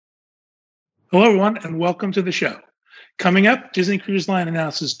Hello, everyone, and welcome to the show. Coming up, Disney Cruise Line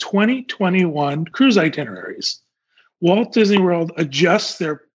announces 2021 cruise itineraries. Walt Disney World adjusts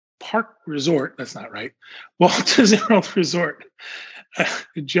their park resort. That's not right. Walt Disney World Resort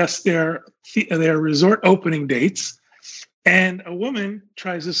adjusts their resort opening dates. And a woman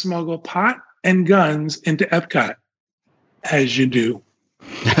tries to smuggle pot and guns into Epcot, as you do.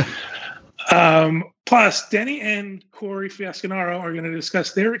 Plus, Denny and Corey Fiasconaro are going to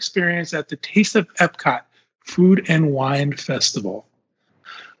discuss their experience at the Taste of Epcot Food and Wine Festival.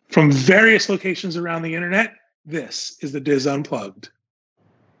 From various locations around the internet, this is the Diz Unplugged.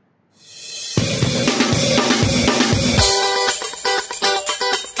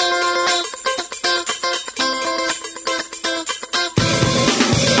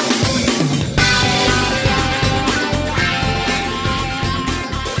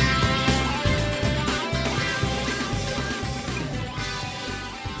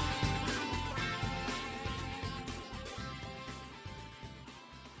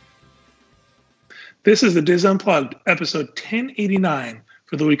 This is the Diz Unplugged, episode 1089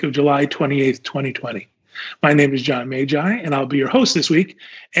 for the week of July 28th, 2020. My name is John Magi, and I'll be your host this week.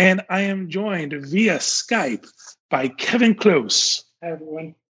 And I am joined via Skype by Kevin Close. Hi,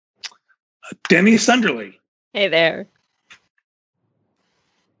 everyone. Denny Sunderly. Hey there.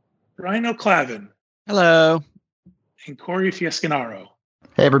 Rhino Clavin. Hello. And Corey Fiasconaro.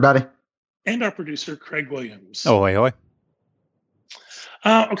 Hey, everybody. And our producer, Craig Williams. Ahoy, ahoy.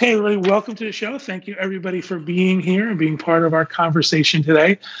 Okay, everybody, welcome to the show. Thank you, everybody, for being here and being part of our conversation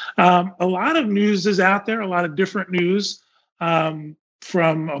today. A lot of news is out there, a lot of different news from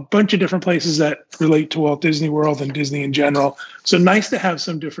a bunch of different places that relate to Walt Disney World and Disney in general. So nice to have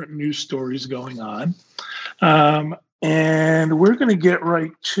some different news stories going on. And we're going to get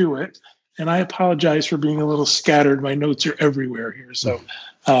right to it. And I apologize for being a little scattered. My notes are everywhere here. So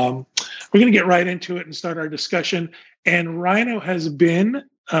we're going to get right into it and start our discussion. And Rhino has been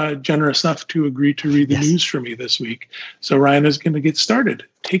generous enough to agree to read the news for me this week. So Rhino's going to get started.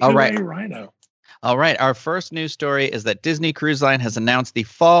 Take it away, Rhino. All right. Our first news story is that Disney Cruise Line has announced the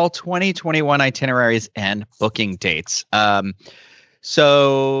fall 2021 itineraries and booking dates.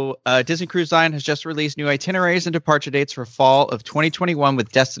 So Disney Cruise Line has just released new itineraries and departure dates for fall of 2021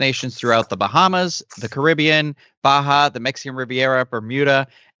 with destinations throughout the Bahamas, the Caribbean, Baja, the Mexican Riviera, Bermuda,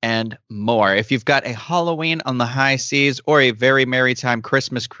 and more. If you've got a Halloween on the high seas or a very maritime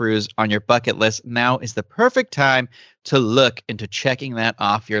Christmas cruise on your bucket list, now is the perfect time to look into checking that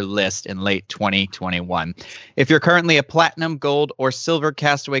off your list in late 2021. If you're currently a Platinum, Gold, or Silver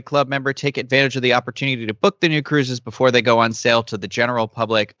Castaway Club member, take advantage of the opportunity to book the new cruises before they go on sale to the general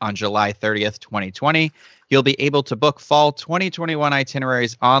public on July 30th, 2020. You'll be able to book fall 2021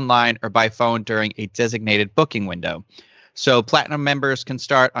 itineraries online or by phone during a designated booking window. So Platinum members can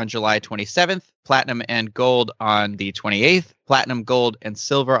start on July 27th, Platinum and Gold on the 28th, Platinum, Gold, and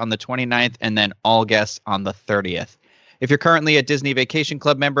Silver on the 29th, and then all guests on the 30th. If you're currently a Disney Vacation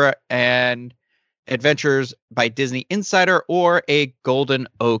Club member and Adventures by Disney Insider or a Golden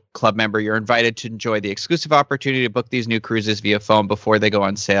Oak Club member, you're invited to enjoy the exclusive opportunity to book these new cruises via phone before they go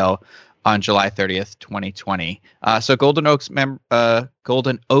on sale on July 30th, 2020. So Golden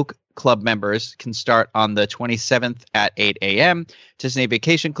Oak Club members can start on the 27th at 8 a.m. Disney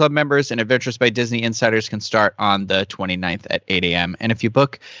Vacation Club members and Adventures by Disney Insiders can start on the 29th at 8 a.m. And if you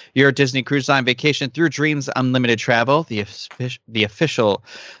book your Disney Cruise Line vacation through Dreams Unlimited Travel, the official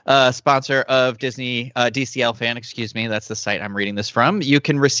sponsor of Disney, DCL Fan, that's the site I'm reading this from, you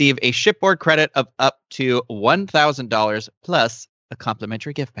can receive a shipboard credit of up to $1,000 plus a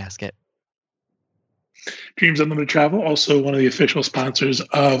complimentary gift basket. Dreams Unlimited Travel, also one of the official sponsors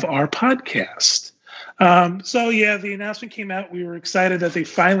of our podcast. The announcement came out. We were excited that they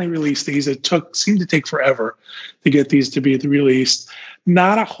finally released these. It seemed to take forever to get these to be released.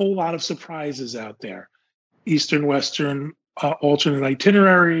 Not a whole lot of surprises out there. Eastern, Western, alternate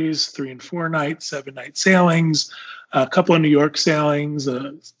itineraries, 3 and 4 night, 7-night sailings, a couple of New York sailings,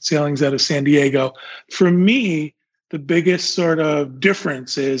 sailings out of San Diego. For me, the biggest sort of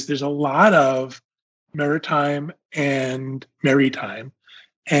difference is there's a lot of maritime and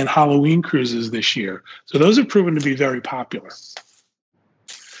Halloween cruises this year. So those have proven to be very popular.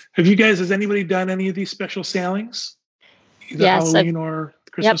 Has anybody done any of these special sailings? Either Halloween or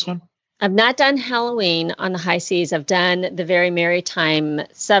the Christmas one? I've not done Halloween on the high seas. I've done the Very Maritime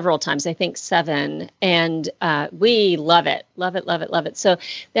several times, I think 7. And we love it. Love it, love it, love it. So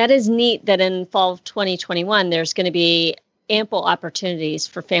that is neat that in fall of 2021, there's going to be ample opportunities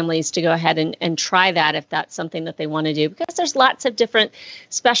for families to go ahead and try that if that's something that they want to do, because there's lots of different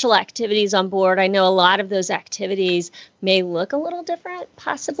special activities on board. I know a lot of those activities may look a little different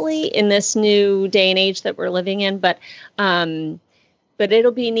possibly in this new day and age that we're living in, but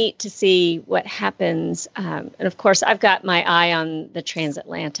it'll be neat to see what happens. And of course, I've got my eye on the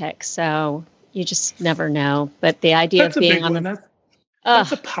transatlantic, so you just never know. But the idea of being on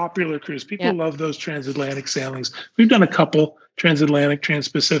that's a popular cruise. People love those transatlantic sailings. We've done a couple, transatlantic,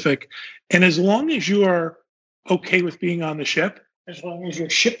 transpacific. And as long as you are okay with being on the ship. As long as you're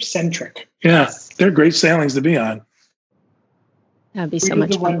ship-centric. Yeah, they're great sailings to be on. That'd be so much fun. We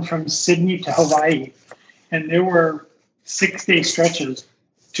did the one from Sydney to Hawaii, and there were 6-day stretches,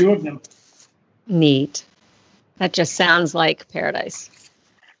 2 of them. Neat. That just sounds like paradise.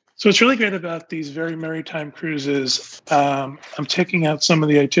 So what's really great about these very maritime cruises, I'm checking out some of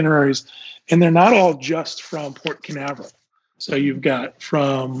the itineraries, and they're not all just from Port Canaveral. So you've got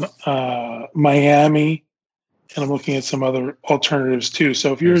from Miami, and I'm looking at some other alternatives too.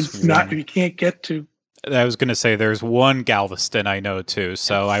 So if if you can't get to, I was going to say there's one Galveston I know too.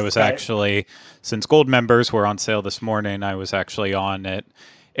 So I was actually, since gold members were on sale this morning, I was actually on at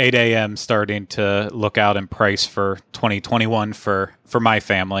 8 a.m. starting to look out and price for 2021 for my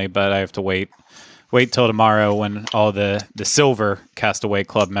family, but I have to wait till tomorrow when all the Silver Castaway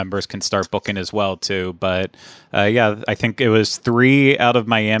Club members can start booking as well too. But I think it was 3 out of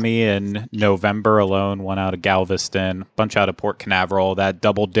Miami in November alone, 1 out of Galveston, bunch out of Port Canaveral. That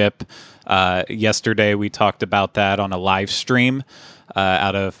double dip. Yesterday we talked about that on a live stream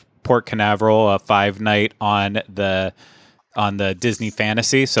out of Port Canaveral, a 5-night on the Disney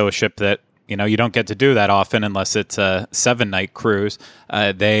Fantasy, so a ship that you don't get to do that often unless it's a 7-night cruise.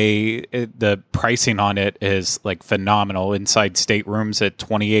 The pricing on it is like phenomenal. Inside staterooms at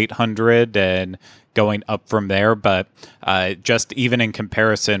 $2,800 and going up from there. But just even in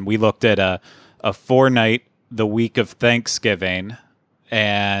comparison, we looked at a 4-night the week of Thanksgiving,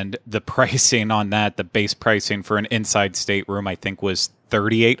 and the pricing on that, the base pricing for an inside stateroom, I think was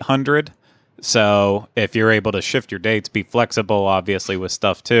 $3,800. So if you're able to shift your dates, be flexible, obviously, with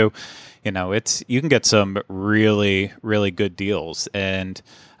stuff too, you can get some really, really good deals. And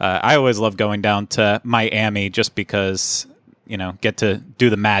I always love going down to Miami just because, get to do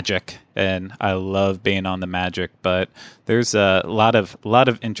the Magic, and I love being on the Magic. But there's a lot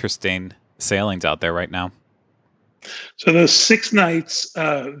of interesting sailings out there right now. So those 6 nights,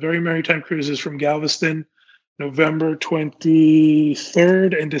 very maritime cruises from Galveston, November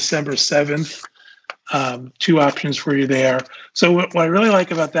 23rd and December 7th. 2 options for you there. So what I really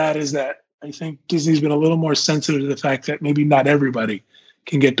like about that is that I think Disney's been a little more sensitive to the fact that maybe not everybody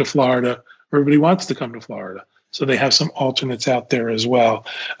can get to Florida. Everybody wants to come to Florida. So they have some alternates out there as well.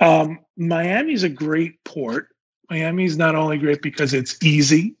 Miami's a great port. Miami's not only great because it's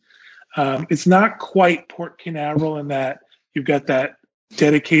easy. It's not quite Port Canaveral in that you've got that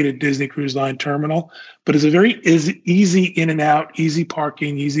dedicated Disney Cruise Line terminal, but it's a very easy in and out, easy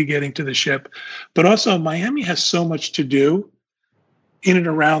parking, easy getting to the ship. But also Miami has so much to do in and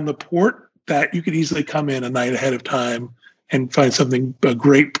around the port that you could easily come in a night ahead of time and find a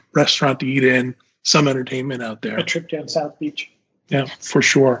great restaurant to eat in, some entertainment out there. A trip down South Beach. Yeah, for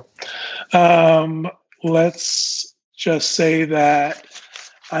sure. Let's just say that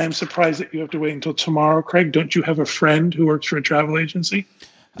I am surprised that you have to wait until tomorrow. Craig, don't you have a friend who works for a travel agency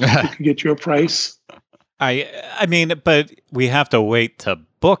who can get you a price? I mean, but we have to wait to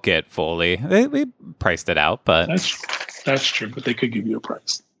book it fully. We priced it out, but that's true. But they could give you a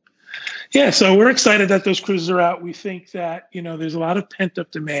price. Yeah, so we're excited that those cruises are out. We think that there's a lot of pent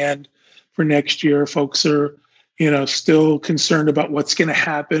up demand for next year. Folks are still concerned about what's going to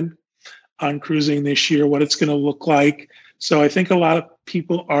happen on cruising this year, what it's going to look like. So I think a lot of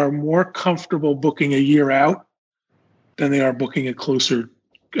people are more comfortable booking a year out than they are booking a closer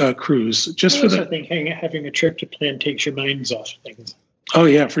cruise. I think having a trip to plan takes your minds off things. Oh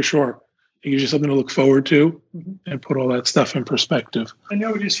yeah, for sure. It gives you something to look forward to and put all that stuff in perspective. I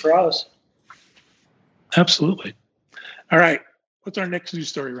know it is for us. Absolutely. All right. What's our next news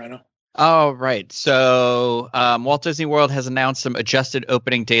story, Rhino? All right. So Walt Disney World has announced some adjusted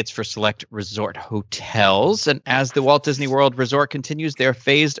opening dates for select resort hotels. And as the Walt Disney World Resort continues their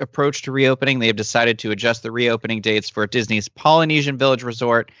phased approach to reopening, they have decided to adjust the reopening dates for Disney's Polynesian Village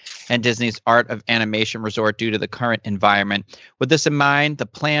Resort and Disney's Art of Animation Resort due to the current environment. With this in mind, the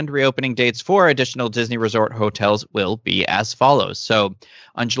planned reopening dates for additional Disney Resort hotels will be as follows. So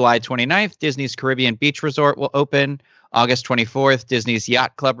on July 29th, Disney's Caribbean Beach Resort will open. August 24th, Disney's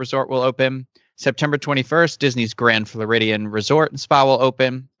Yacht Club Resort will open. September 21st, Disney's Grand Floridian Resort and Spa will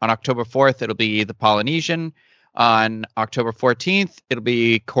open. On October 4th, it'll be the Polynesian. On October 14th, it'll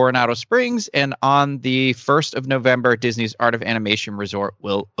be Coronado Springs, and on the 1st of November, Disney's Art of Animation Resort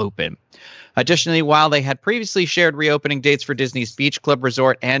will open. Additionally, while they had previously shared reopening dates for Disney's Beach Club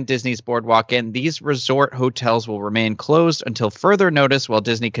Resort and Disney's Boardwalk Inn, these resort hotels will remain closed until further notice while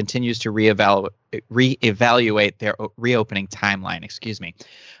Disney continues to reevaluate their reopening timeline.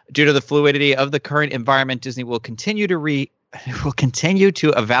 Due to the fluidity of the current environment, Disney will continue to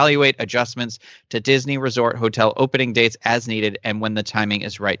evaluate adjustments to Disney Resort hotel opening dates as needed and when the timing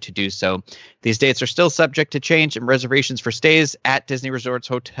is right to do so. These dates are still subject to change, and reservations for stays at Disney Resorts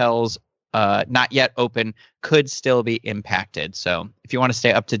hotels not yet open could still be impacted. So if you want to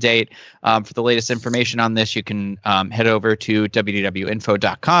stay up to date for the latest information on this, you can head over to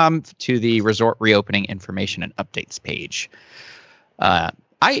www.info.com to the resort reopening information and updates page. I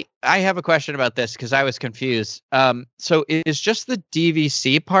have a question about this because I was confused. So is just the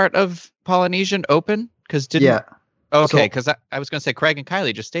DVC part of Polynesian open? Okay, because I was going to say Craig and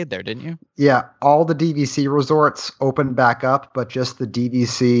Kylie just stayed there, didn't you? Yeah, all the DVC resorts opened back up, but just the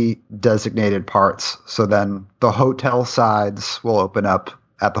DVC designated parts. So then the hotel sides will open up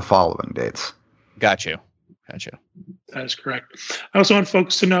at the following dates. Got you. That is correct. I also want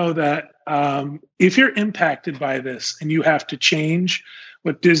folks to know that if you're impacted by this and you have to change,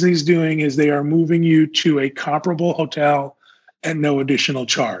 what Disney's doing is they are moving you to a comparable hotel at no additional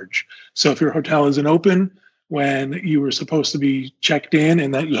charge. So if your hotel isn't open when you were supposed to be checked in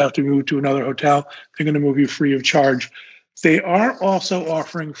and that you have to move to another hotel, they're going to move you free of charge. They are also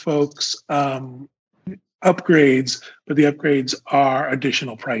offering folks upgrades, but the upgrades are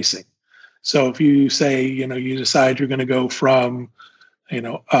additional pricing. So if you say, you decide you're going to go from,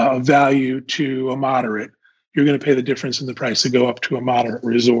 a value to a moderate, you're going to pay the difference in the price to go up to a moderate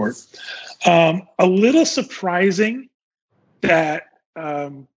resort. A little surprising that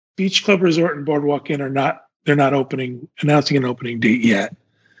Beach Club Resort and Boardwalk Inn they're not announcing an opening date yet.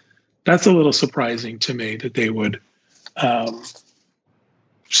 That's a little surprising to me that they would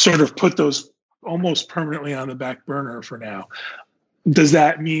sort of put those almost permanently on the back burner for now. Does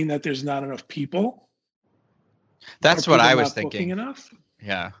that mean that there's not enough people? That's what I was thinking. Enough?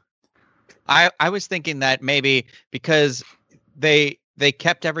 Yeah. I was thinking that maybe because they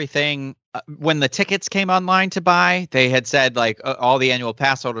kept everything when the tickets came online to buy, they had said like all the annual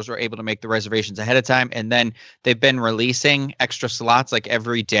pass holders were able to make the reservations ahead of time. And then they've been releasing extra slots like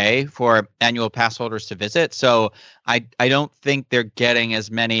every day for annual pass holders to visit. So I don't think they're getting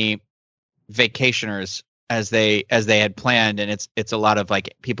as many vacationers as they had planned. And it's a lot of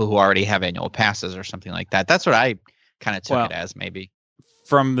like people who already have annual passes or something like that. That's what I kind of took it as maybe.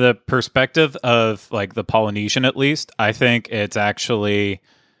 From the perspective of like the Polynesian, at least, I think it's actually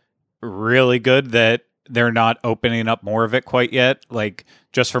really good that they're not opening up more of it quite yet. Like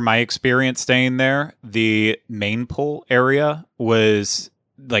just from my experience staying there, the main pool area was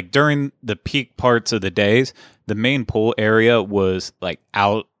like during the peak parts of the days, the main pool area was like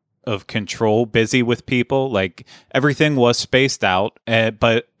out of control, busy with people. Like everything was spaced out,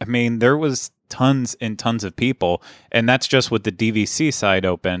 but I mean, there was tons and tons of people, and that's just with the DVC side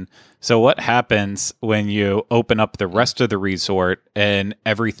open. So what happens when you open up the rest of the resort and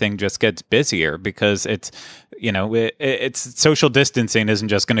everything just gets busier? Because it's, it's social distancing isn't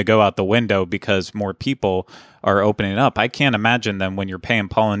just going to go out the window because more people are opening up. I can't imagine them when you're paying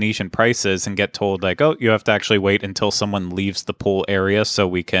Polynesian prices and get told like, oh, you have to actually wait until someone leaves the pool area so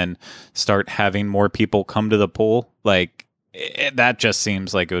we can start having more people come to the pool. Like, that just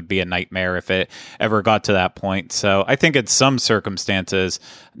seems like it would be a nightmare if it ever got to that point. So I think in some circumstances,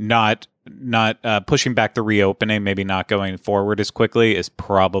 not pushing back the reopening, maybe not going forward as quickly is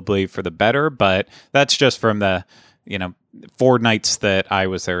probably for the better. But that's just from the 4 nights that I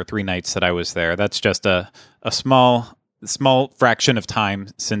was there, 3 nights that I was there. That's just a small fraction of time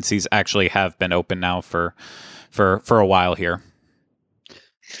since these actually have been open now for a while here.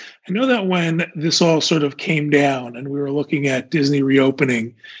 I know that when this all sort of came down and we were looking at Disney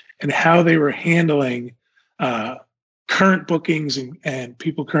reopening and how they were handling current bookings and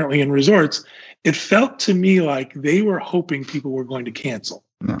people currently in resorts, it felt to me like they were hoping people were going to cancel.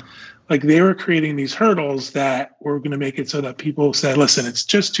 Yeah. Like they were creating these hurdles that were going to make it so that people said, listen, it's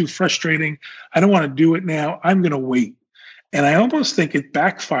just too frustrating. I don't want to do it now. I'm going to wait. And I almost think it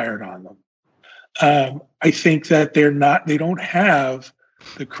backfired on them. I think that they don't have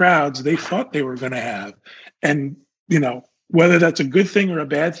the crowds they thought they were going to have. And, whether that's a good thing or a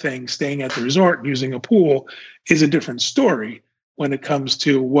bad thing, staying at the resort and using a pool is a different story when it comes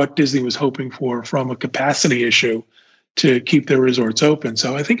to what Disney was hoping for from a capacity issue to keep their resorts open.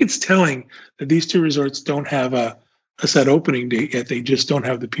 So I think it's telling that these 2 resorts don't have a set opening date yet. They just don't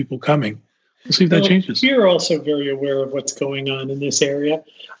have the people coming. We'll see if that changes. We're also very aware of what's going on in this area.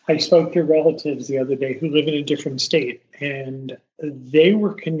 I spoke to relatives the other day who live in a different state, and they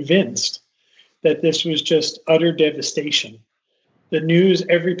were convinced that this was just utter devastation. The news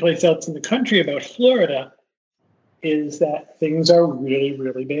every place else in the country about Florida is that things are really,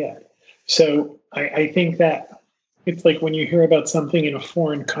 really bad. So I think that it's like when you hear about something in a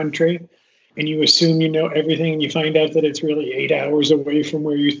foreign country and you assume you know everything and you find out that it's really 8 hours away from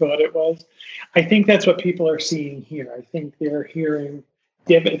where you thought it was. I think that's what people are seeing here. I think they're hearing,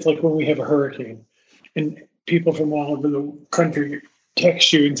 it's like when we have a hurricane and people from all over the country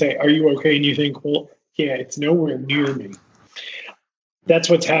text you and say, are you okay? And you think, well, yeah, it's nowhere near me. That's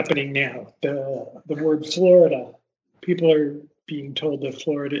what's happening now. The word Florida, people are being told that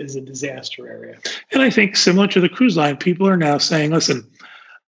Florida is a disaster area. And I think similar to the cruise line, people are now saying, listen,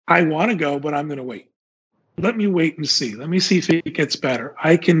 I want to go, but I'm going to wait. Let me wait and see. Let me see if it gets better.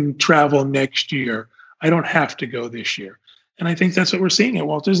 I can travel next year. I don't have to go this year. And I think that's what we're seeing at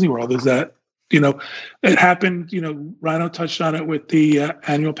Walt Disney World is that, it happened, Rhino touched on it with the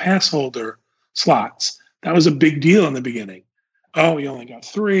annual pass holder slots. That was a big deal in the beginning. Oh, you only got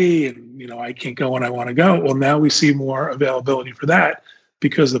 3 and, I can't go when I want to go. Well, now we see more availability for that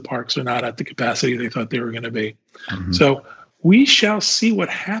because the parks are not at the capacity they thought they were going to be. Mm-hmm. So we shall see what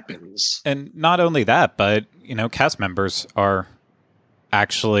happens. And not only that, but, cast members are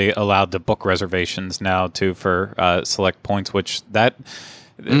actually allowed to book reservations now too for select points, which that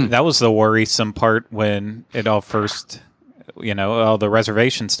was the worrisome part when it all first, all the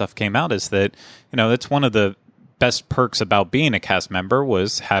reservation stuff came out is that, that's one of the best perks about being a cast member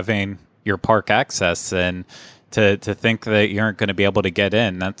was having your park access, and to think that you aren't going to be able to get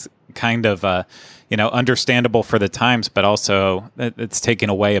in. That's kind of, understandable for the times, but also it's taking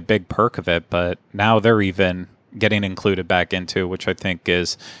away a big perk of it. But now they're even getting included back into, which I think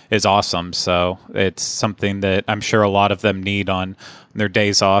is awesome. So it's something that I'm sure a lot of them need on their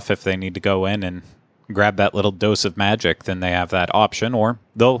days off. If they need to go in and grab that little dose of magic, then they have that option, or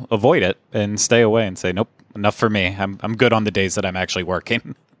they'll avoid it and stay away and say, nope, enough for me. I'm good on the days that I'm actually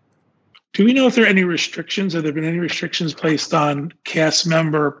working. Do we know if there are any restrictions? Have there been any restrictions placed on cast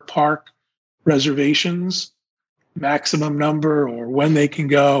member park reservations, maximum number, or when they can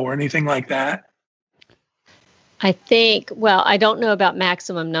go, or anything like that? I think. Well, I don't know about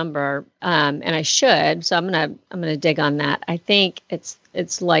maximum number, and I should. So I'm gonna dig on that. I think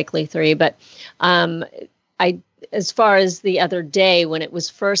it's likely 3, but as far as the other day when it was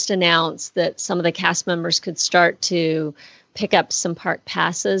first announced that some of the cast members could start to pick up some park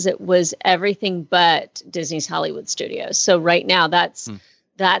passes, it was everything but Disney's Hollywood Studios. So right now that's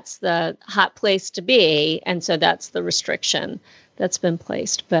the hot place to be, and so that's the restriction that's been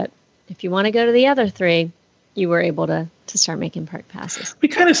placed. But if you want to go to the other 3, you were able to start making park passes. We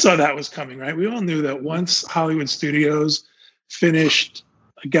kind of saw that was coming, right? We all knew that once Hollywood Studios finished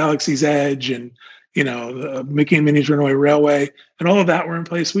Galaxy's Edge and the Mickey and Minnie's Runaway Railway and all of that were in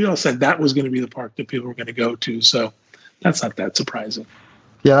place, we all said that was going to be the park that people were going to go to. So that's not that surprising.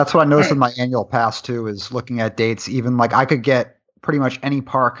 Yeah, that's what I noticed with my annual pass too, is looking at dates. Even like I could get pretty much any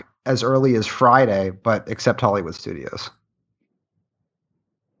park as early as Friday, but except Hollywood Studios.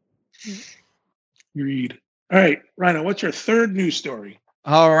 Agreed. All right, Rhino, what's your third news story?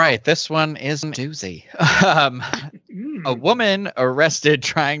 All right, this one is a doozy. A woman arrested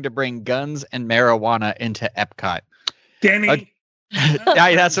trying to bring guns and marijuana into Epcot. Danny.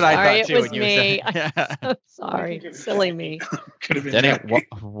 That's what I thought too. It was me. I'm so sorry. Silly me. Could have been Danny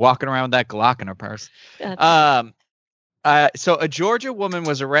walking around with that Glock in her purse. So a Georgia woman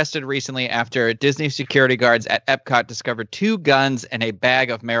was arrested recently after Disney security guards at Epcot discovered 2 guns and a bag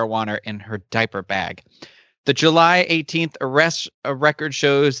of marijuana in her diaper bag. The July 18th arrest record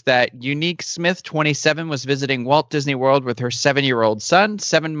shows that Unique Smith, 27, was visiting Walt Disney World with her 7-year-old son,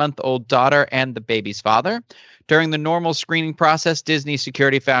 7-month-old daughter, and the baby's father. During the normal screening process, Disney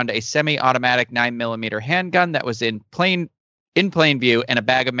security found a semi-automatic 9mm handgun that was in plain view and a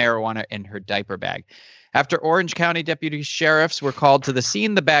bag of marijuana in her diaper bag. After Orange County deputy sheriffs were called to the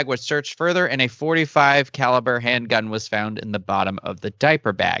scene, the bag was searched further and a .45 caliber handgun was found in the bottom of the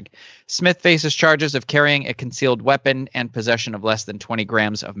diaper bag. Smith faces charges of carrying a concealed weapon and possession of less than 20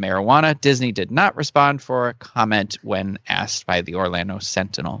 grams of marijuana. Disney did not respond for a comment when asked by the Orlando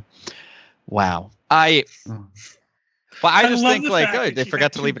Sentinel. Wow. I just think they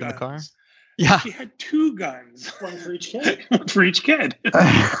forgot to leave it in the car. Yeah. She had 2 guns. One for each kid. One for each kid.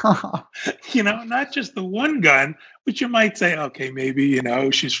 Not just the one gun, which you might say, okay, maybe,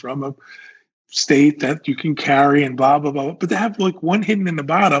 she's from a state that you can carry and blah, blah, blah. But to have like one hidden in the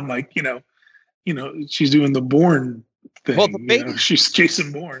bottom, like, she's doing the Bourne thing. Well, the baby, she's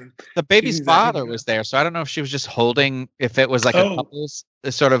Jason Bourne. the baby's father was there, so I don't know if she was just holding, if it was like a couple's,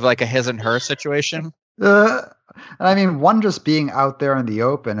 sort of like a his and her situation. I mean, one just being out there in the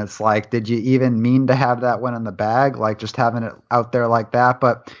open, it's like, did you even mean to have that one in the bag? Like just having it out there like that.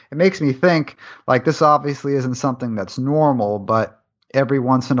 But it makes me think, like, this obviously isn't something that's normal, but every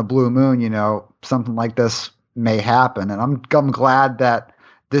once in a blue moon, something like this may happen. And I'm glad that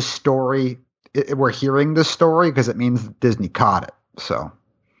this story, we're hearing this story because it means Disney caught it. So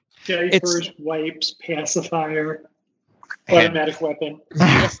diapers, wipes, pacifier, automatic weapon.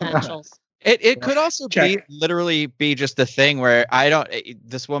 Essentials. It could also literally be just the thing where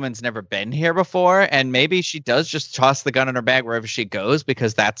this woman's never been here before, and maybe she does just toss the gun in her bag wherever she goes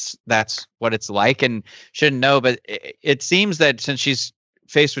because that's what it's like, and shouldn't know. But it seems that since she's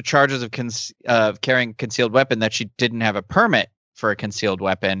faced with charges of carrying a concealed weapon, that she didn't have a permit for a concealed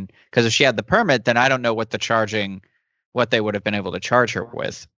weapon, because if she had the permit, then I don't know what they would have been able to charge her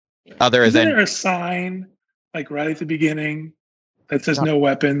with. Isn't there a sign like right at the beginning that says no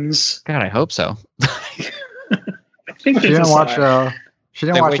weapons? God, I hope so. I think she didn't watch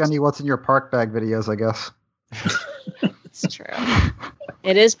any What's in Your Park Bag videos, I guess. It's true.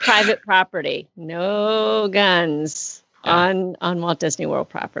 It is private property. No guns on Walt Disney World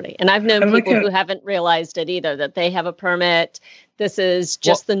property. And I've known people who haven't realized it either, that they have a permit. This is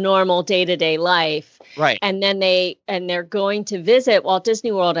just the normal day-to-day life. Right. And then they're going to visit Walt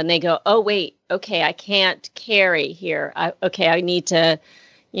Disney World and they go, oh, wait, okay, I can't carry here. I need to,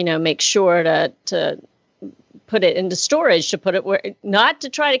 make sure to put it into storage, to put it where, not to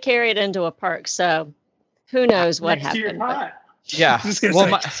try to carry it into a park. So who knows what happened. Yeah.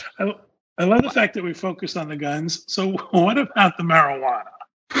 I love the fact that we focused on the guns. So what about the marijuana?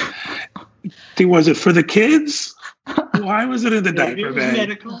 Was it for the kids? Why was it in the diaper bag?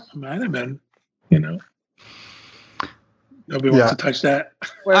 Medical. It might have been, Nobody wants to touch that.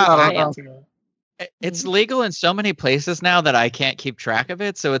 It's legal in so many places now that I can't keep track of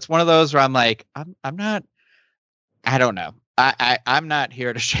it. So it's one of those where I'm like, I don't know. I'm not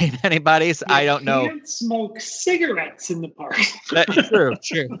here to shame anybody. So I don't know. You can't smoke cigarettes in the park.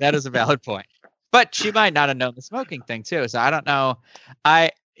 True. That is a valid point. But she might not have known the smoking thing too. So I don't know.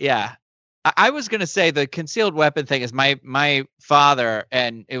 I was going to say the concealed weapon thing is my father,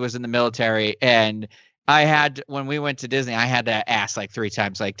 and it was in the military. And when we went to Disney, I had to ask like 3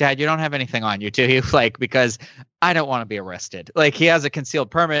 times, like, Dad, you don't have anything on you, do you? Like, because I don't want to be arrested. Like, he has a concealed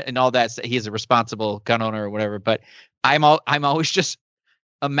permit and all that. He's a responsible gun owner or whatever. But I'm always just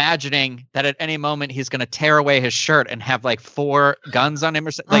imagining that at any moment he's going to tear away his shirt and have like 4 guns on him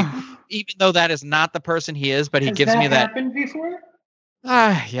or something. Like, even though that is not the person he is, but he gives me that. Happened before?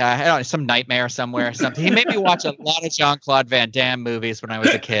 Yeah, I don't know, some nightmare somewhere or something. He made me watch a lot of Jean-Claude Van Damme movies when I was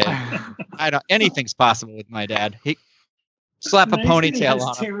a kid. Anything's possible with my dad. He slap a ponytail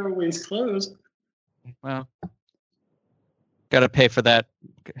on him. Tear away his clothes. Well, got to pay for that.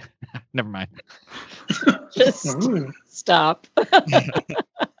 Never mind. Just stop.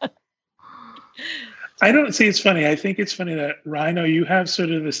 I don't see. It's funny. I think it's funny that Rhino, you have sort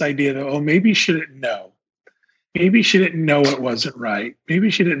of this idea that, maybe she didn't know. Maybe she didn't know it wasn't right.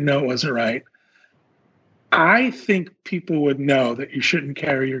 I think people would know that you shouldn't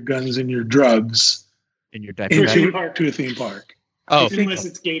carry your guns and your drugs in your diaper to a theme park. Oh, unless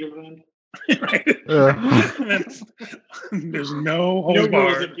it's Gatorland. Right. There's no whole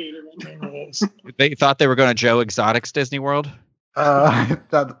bar. They thought they were going to Joe Exotic's Disney World.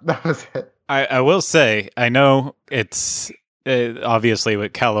 That was it. I will say, I know it's obviously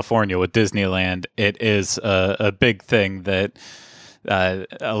with California, with Disneyland, it is a big thing that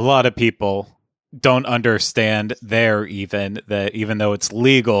a lot of people don't understand there, even though it's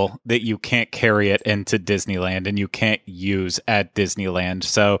legal, that you can't carry it into Disneyland and you can't use at Disneyland.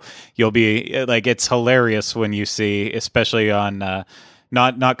 So you'll be like, it's hilarious when you see, especially on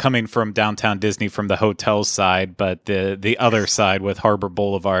not coming from downtown Disney from the hotel side, but the other side with Harbor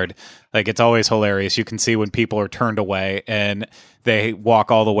Boulevard. Like, it's always hilarious. You can see when people are turned away and they walk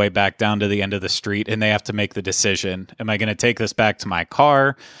all the way back down to the end of the street and they have to make the decision. Am I going to take this back to my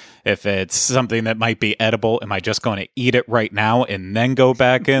car? If it's something that might be edible, am I just going to eat it right now and then go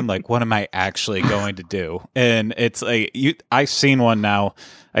back in? Like, what am I actually going to do? And it's like, I've seen one now,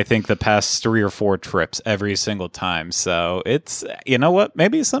 I think the past 3 or 4 trips every single time. So it's, you know what?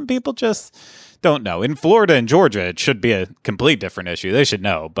 Maybe some people just don't know. In Florida and Georgia, it should be a complete different issue. They should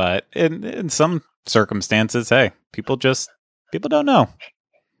know. But in some circumstances, hey, people don't know.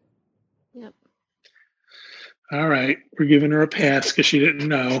 Yep. All right. We're giving her a pass because she didn't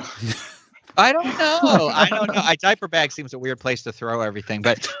know. I don't know. A diaper bag seems a weird place to throw everything,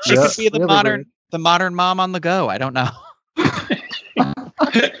 but she could be the modern mom on the go. I don't know.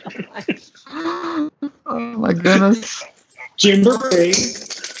 Oh my goodness. Jamboree,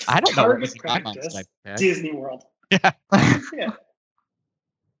 I don't know what was target in my mom's practice, diaper bag. Disney World. Yeah. Yeah.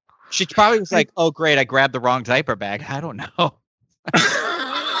 She probably was like, "Oh, great, I grabbed the wrong diaper bag." I don't know.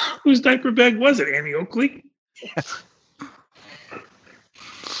 Whose diaper bag was it? Annie Oakley?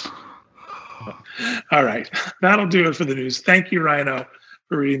 All right. That'll do it for the news. Thank you, Rhino,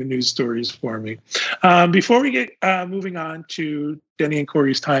 for reading the news stories for me. Before we get moving on to Denny and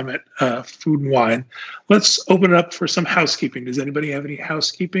Corey's time at Food and Wine, let's open it up for some housekeeping. Does anybody have any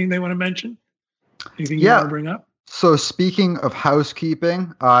housekeeping they want to mention? Anything you want to bring up? So speaking of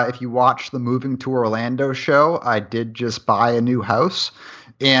housekeeping, if you watch the Moving to Orlando show, I did just buy a new house.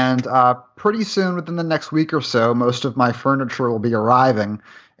 And pretty soon, within the next week or so, most of my furniture will be arriving.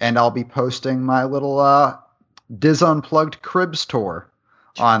 And I'll be posting my little Diz Unplugged Cribs tour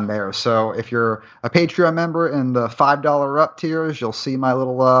on there. So if you're a Patreon member in the $5 up tiers, you'll see my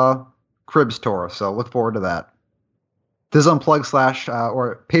little Cribs tour. So look forward to that. Diz Unplugged /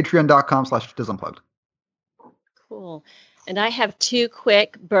 or patreon.com/Diz Unplugged. Cool. And I have two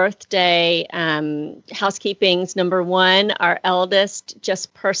quick birthday housekeepings. Number one, our eldest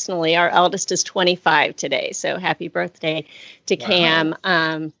is 25 today. So happy birthday to Cam.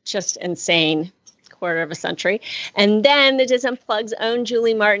 Just insane. Quarter of a century. And then the Diz Unplugged's own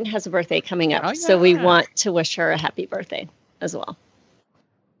Julie Martin has a birthday coming up. Oh, yeah. So we want to wish her a happy birthday as well.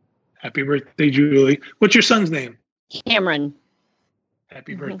 Happy birthday, Julie. What's your son's name? Cameron.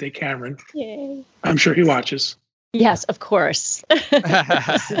 Happy birthday, Cameron. Yay. I'm sure he watches. Yes, of course.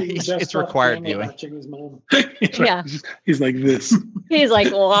 It's required viewing. Watching his mom. Yeah. He's like this. He's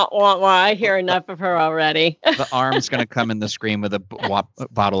like, wah, wah, wah. I hear enough of her already. The arm's going to come in the screen with a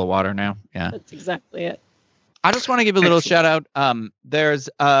bottle of water now. Yeah. That's exactly it. I just want to give a little shout out. There's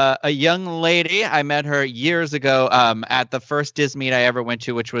a young lady. I met her years ago at the first Diz meet I ever went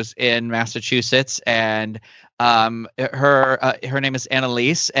to, which was in Massachusetts. And her name is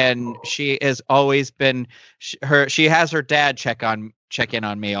Annalise, and she has always been she has her dad check in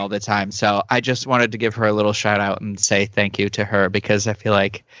on me all the time. So I just wanted to give her a little shout out and say thank you to her, because I feel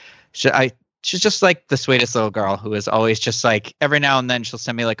like she's just like the sweetest little girl who is always just like, every now and then she'll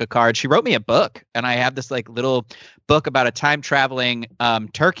send me like a card. She wrote me a book, and I have this like little book about a time traveling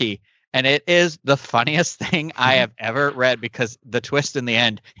turkey. And it is the funniest thing I have ever read, because the twist in the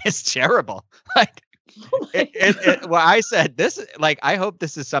end is terrible. Like, well, I said this, like, I hope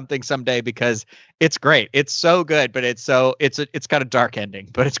this is something someday, because it's great. It's so good, but it's got a dark ending,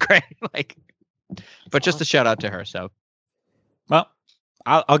 but it's great. Like, but just a shout out to her. So, well,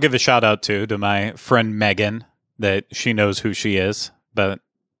 I'll give a shout out to my friend Megan, that she knows who she is, but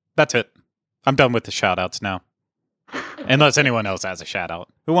that's it. I'm done with the shout outs now. Unless anyone else has a shout out.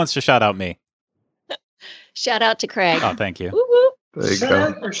 Who wants to shout out me? Shout out to Craig. Oh, thank you. Woo woo. There you Shout go.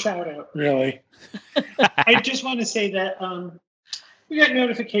 out or shout out? Really? I just want to say that we got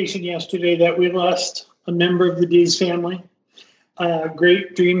notification yesterday that we lost a member of the Diz family, a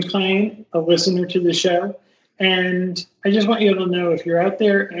great Dreams client, a listener to the show. And I just want you to know, if you're out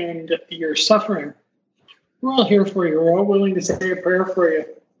there and you're suffering, we're all here for you. We're all willing to say a prayer for you.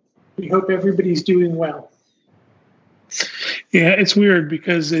 We hope everybody's doing well. Yeah, it's weird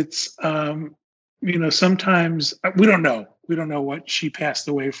because it's, sometimes we don't know. We don't know what she passed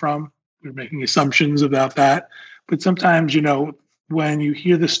away from. We're making assumptions about that. But sometimes, when you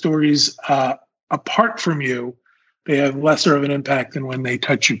hear the stories apart from you, they have lesser of an impact than when they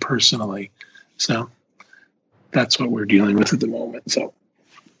touch you personally. So that's what we're dealing with at the moment. So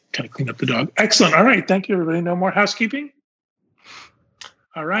kind of clean up the dog. Excellent. All right. Thank you, everybody. No more housekeeping?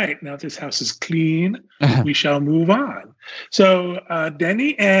 All right. Now this house is clean. We shall move on. So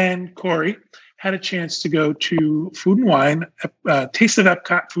Denny and Corey had a chance to go to Food and Wine, Taste of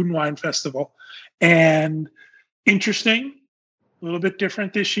Epcot Food and Wine Festival. And interesting, a little bit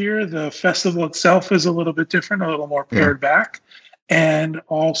different this year. The festival itself is a little bit different, a little more pared back. And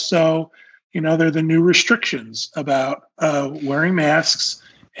also, there are the new restrictions about wearing masks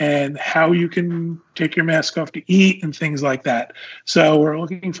and how you can take your mask off to eat and things like that. So we're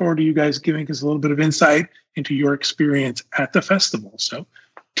looking forward to you guys giving us a little bit of insight into your experience at the festival. So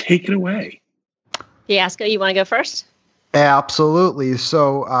take it away. Fiasco, you want to go first? Absolutely.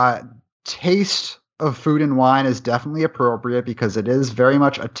 So taste of Food and Wine is definitely appropriate because it is very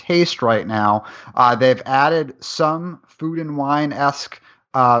much a taste right now. They've added some Food and Wine-esque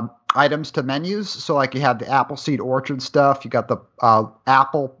items to menus. So like you have the Appleseed Orchard stuff. You got the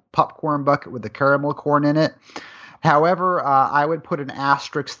apple popcorn bucket with the caramel corn in it. However, I would put an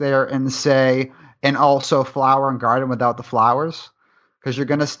asterisk there and say, and also Flower and Garden without the flowers. because you're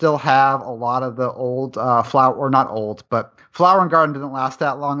going to still have a lot of the old flower, or not old, but Flower and Garden didn't last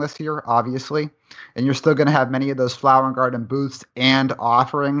that long this year, obviously. And you're still going to have many of those Flower and Garden booths and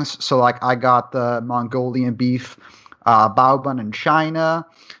offerings. So like I got the Mongolian beef bao bun in China.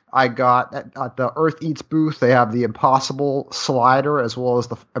 I got at the Earth Eats booth, they have the Impossible slider as well as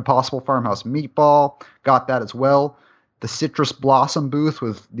the Impossible Farmhouse meatball. Got that as well. The Citrus Blossom booth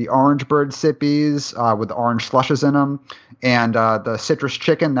with the Orange Bird sippies with the orange slushes in them. And the Citrus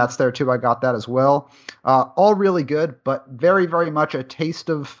Chicken, that's there too. I got that as well. All really good, but very, very much a taste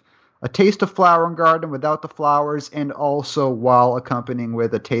of Flower and Garden without the flowers, and also while accompanying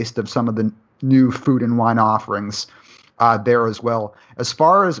with a taste of some of the new food and wine offerings there as well. As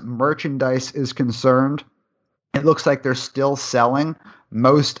far as merchandise is concerned, it looks like they're still selling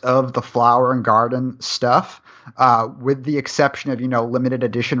most of the Flower and Garden stuff, with the exception of, limited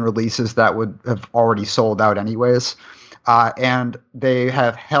edition releases that would have already sold out anyways. And they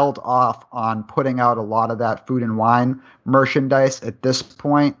have held off on putting out a lot of that food and wine merchandise at this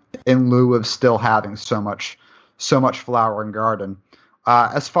point, in lieu of still having so much Flower and Garden.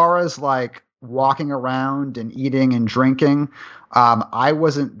 As far as like walking around and eating and drinking, I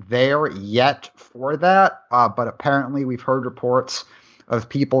wasn't there yet for that, but apparently we've heard reports of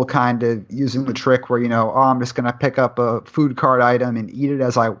people kind of using the trick where, I'm just going to pick up a food cart item and eat it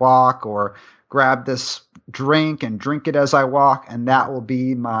as I walk, or grab this drink and drink it as I walk, and that will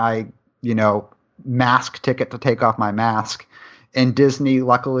be my, mask ticket to take off my mask. And Disney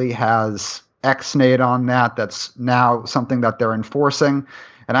luckily has X-nayed on that. That's now something that they're enforcing.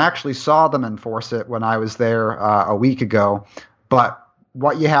 And I actually saw them enforce it when I was there a week ago. But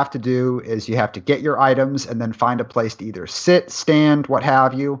what you have to do is you have to get your items and then find a place to either sit, stand, what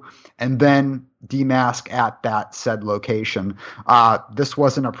have you, and then demask at that said location. This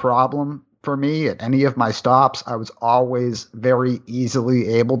wasn't a problem for me at any of my stops. I was always very easily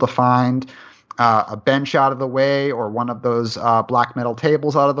able to find a bench out of the way, or one of those black metal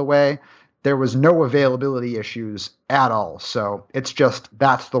tables out of the way. There was no availability issues at all. So it's just,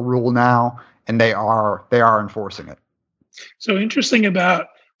 that's the rule now, and they are enforcing it. So interesting about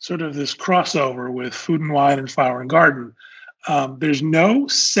sort of this crossover with Food and Wine and Flower and Garden. There's no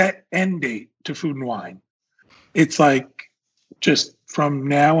set end date to Food and Wine. It's like just from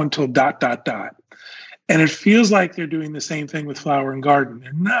now until ... And it feels like they're doing the same thing with Flower and Garden.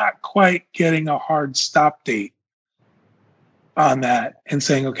 They're not quite getting a hard stop date on that and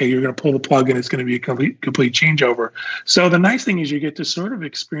saying, okay, you're going to pull the plug and it's going to be a complete changeover. So the nice thing is you get to sort of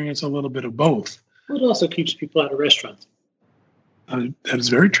experience a little bit of both. It also keeps people out of restaurants. That is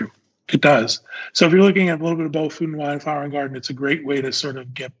very true. It does. So if you're looking at a little bit of both Food and Wine, Flower and Garden, it's a great way to sort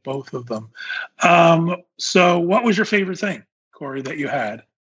of get both of them. So what was your favorite thing, Corey, that you had?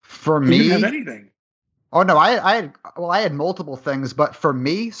 For you me, didn't have anything. Oh no, I had multiple things, but for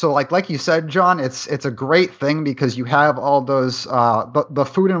me, so like you said, John, it's a great thing because you have all those the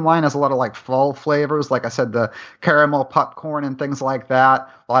Food and Wine has a lot of like fall flavors, like I said, the caramel popcorn and things like that,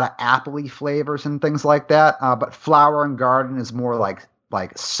 a lot of appley flavors and things like that. But Flower and Garden is more like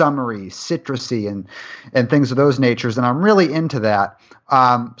summery, citrusy, and things of those natures, and I'm really into that.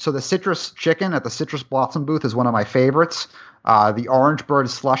 So the Citrus Chicken at the Citrus Blossom booth is one of my favorites. The Orange Bird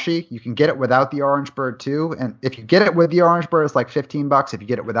slushie, you can get it without the Orange Bird too. And if you get it with the Orange Bird, it's like $15. If you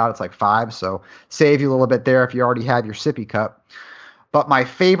get it without, it's like $5. So save you a little bit there if you already have your sippy cup. But my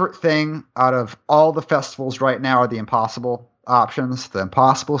favorite thing out of all the festivals right now are the Impossible options. The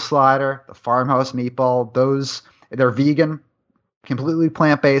Impossible slider, the Farmhouse meatball, they're vegan, completely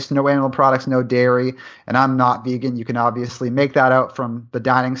plant-based, no animal products, no dairy. And I'm not vegan. You can obviously make that out from the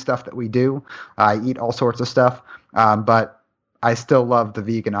dining stuff that we do. I eat all sorts of stuff. But I still love the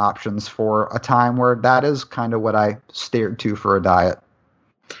vegan options for a time where that is kind of what I steered to for a diet.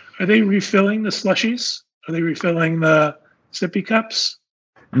 Are they refilling the slushies? Are they refilling the sippy cups?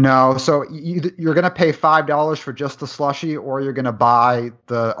 No. So you're going to pay $5 for just the slushie, or you're going to buy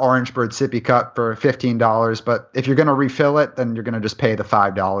the Orange Bird sippy cup for $15. But if you're going to refill it, then you're going to just pay the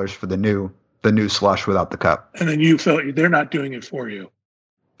 $5 for the new slush without the cup. And then you fill it. They're not doing it for you.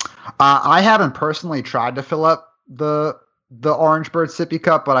 I haven't personally tried to fill up the Orange Bird sippy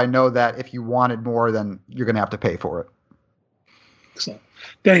cup, but I know that if you wanted more, then you're going to have to pay for it. Excellent.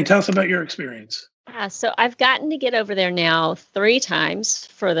 Danny, tell us about your experience. So I've gotten to get over there now 3 times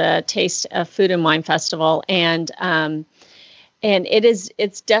for the Taste of Food and Wine Festival, and And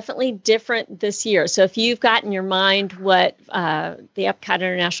it's definitely different this year. So if you've got in your mind what the Epcot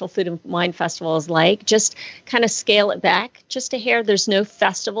International Food and Wine Festival is like, just kind of scale it back just a hair. There's no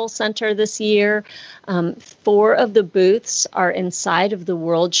festival center this year. 4 of the booths are inside of the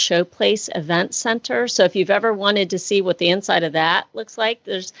World Showplace Event Center. So if you've ever wanted to see what the inside of that looks like,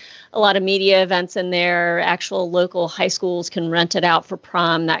 there's a lot of media events in there. Actual local high schools can rent it out for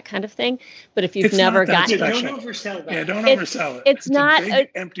prom, that kind of thing. But if you've never gotten, don't oversell that. Yeah, don't oversell it. It's not a big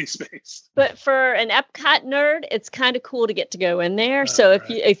empty space. But for an Epcot nerd, it's kind of cool to get to go in there. So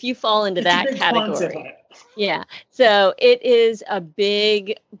if you fall into that category, yeah. So it is a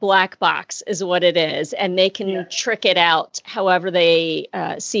big black box, is what it is, and they can trick it out however they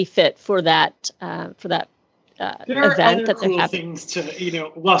see fit for that there are event other cool things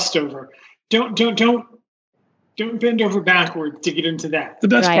to lust over. Don't bend over backwards to get into that. The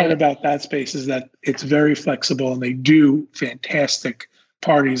best part about that space is that it's very flexible, and they do fantastic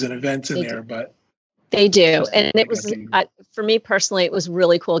parties and events in there. But they do, and it was for me personally, it was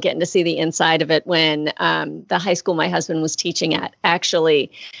really cool getting to see the inside of it when the high school my husband was teaching at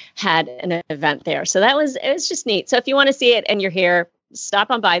actually had an event there. So it was just neat. So if you want to see it and you're here,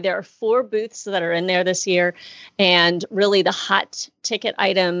 stop on by. There are 4 booths that are in there this year, and really the hot ticket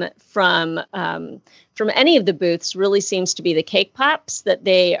item from any of the booths really seems to be the cake pops that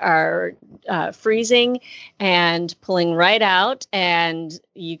they are freezing and pulling right out, and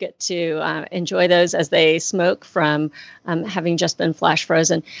you get to enjoy those as they smoke from having just been flash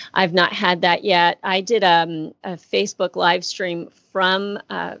frozen. I've not had that yet. I did a Facebook live stream from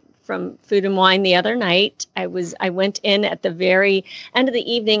Food and Wine the other night. I went in at the very end of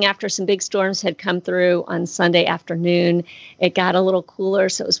the evening after some big storms had come through on Sunday afternoon. It got a little cooler,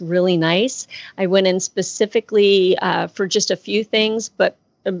 so it was really nice. I went in specifically for just a few things, but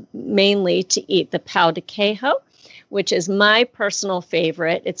mainly to eat the pão de queijo, which is my personal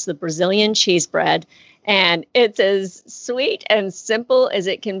favorite. It's the Brazilian cheese bread, and it's as sweet and simple as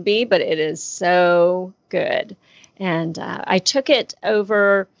it can be, but it is so good. And I took it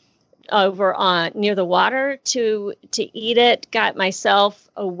over on near the water to eat it, got myself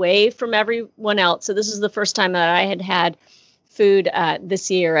away from everyone else. So this is the first time that I had food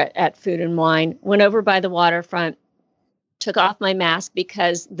this year at Food and Wine. Went over by the waterfront, took off my mask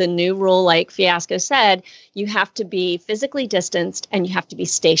because the new rule, like Fiasco said, you have to be physically distanced and you have to be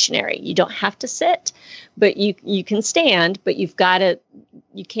stationary. You don't have to sit, but you can stand, but you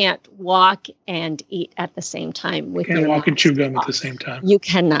can't walk and eat at the same time. You can't walk and chew gum at the same time. You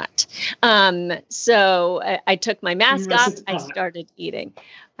cannot. So I took my mask off. I started eating.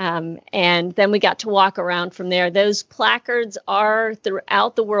 And then we got to walk around from there. Those placards are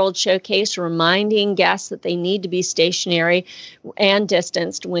throughout the World Showcase reminding guests that they need to be stationary and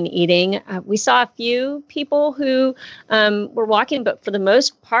distanced when eating. We saw a few people who were walking, but for the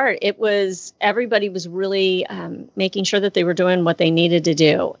most part, everybody was really making sure that they were doing what they needed to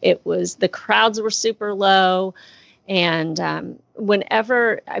do. The crowds were super low. And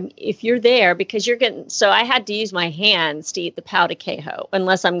if you're there, because so I had to use my hands to eat the pão de queijo,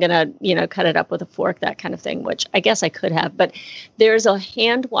 unless I'm going to, cut it up with a fork, that kind of thing, which I guess I could have. But there's a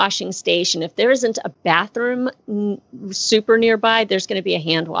hand washing station. If there isn't a bathroom super nearby, there's going to be a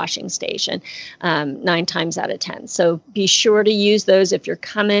hand washing station 9 times out of 10. So be sure to use those if you're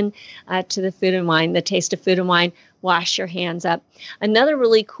coming to the Food and Wine, the Taste of Food and Wine. Wash your hands up. Another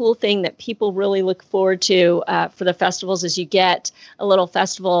really cool thing that people really look forward to for the festivals is you get a little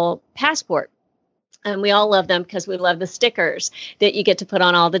festival passport. And we all love them because we love the stickers that you get to put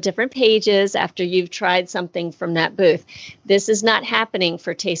on all the different pages after you've tried something from that booth. This is not happening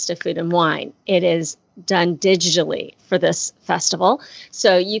for Taste of Food and Wine. It is done digitally for this festival.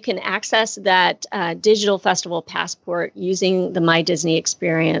 So you can access that digital festival passport using the My Disney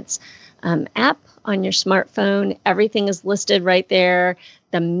Experience app on your smartphone. Everything is listed right there.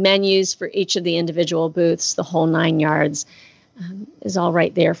 The menus for each of the individual booths, the whole 9 yards, is all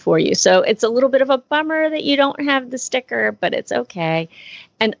right there for you. So it's a little bit of a bummer that you don't have the sticker, but it's okay.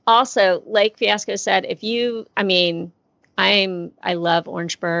 And also, like Fiasco said, I love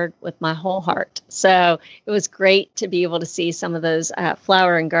Orangeburg with my whole heart. So it was great to be able to see some of those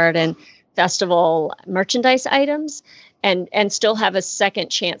Flower and Garden Festival merchandise items and still have a second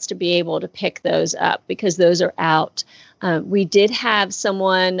chance to be able to pick those up because those are out. We did have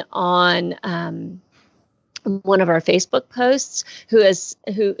someone on one of our Facebook posts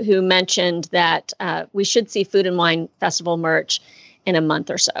who mentioned that we should see Food and Wine Festival merch in a month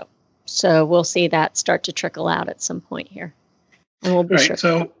or so. So we'll see that start to trickle out at some point here. And we'll be sure.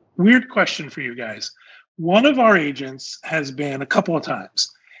 So weird question for you guys. One of our agents has been a couple of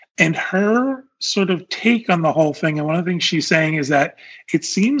times, and her sort of take on the whole thing. And one of the things she's saying is that it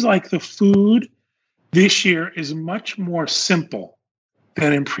seems like the food this year is much more simple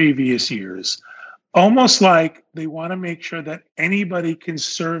than in previous years. Almost like they want to make sure that anybody can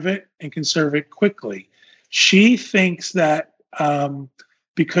serve it and can serve it quickly. She thinks that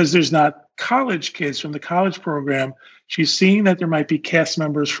because there's not college kids from the college program, she's seeing that there might be cast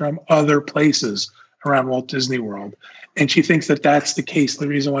members from other places around Walt Disney World. And she thinks that that's the case, the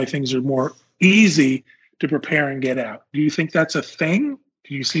reason why things are more easy to prepare and get out. Do you think that's a thing?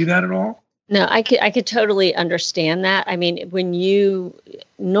 Do you see that at all? No, I could totally understand that. I mean, when you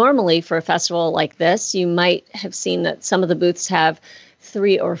normally for a festival like this, you might have seen that some of the booths have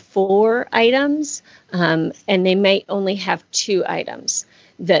 3 or 4 items, and they may only have 2 items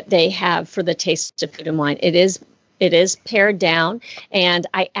that they have for the Taste of Food and Wine. It is pared down, and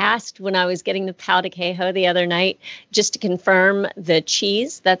I asked when I was getting the pau de queijo the other night just to confirm the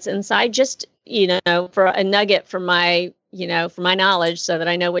cheese that's inside, just for a nugget for my knowledge so that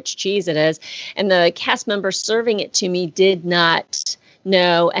I know which cheese it is. And the cast member serving it to me did not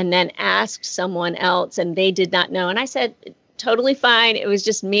know, and then asked someone else and they did not know. And I said, totally fine. It was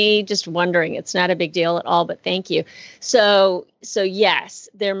just me just wondering. It's not a big deal at all, but thank you. So yes,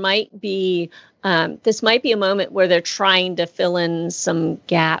 there might be, this might be a moment where they're trying to fill in some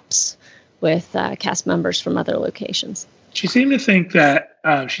gaps with cast members from other locations. She seemed to think that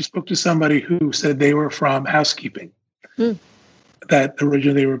she spoke to somebody who said they were from housekeeping. That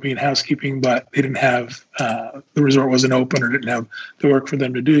originally they were being housekeeping, but they didn't have, the resort wasn't open or didn't have the work for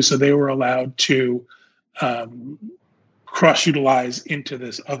them to do. So they were allowed to cross-utilize into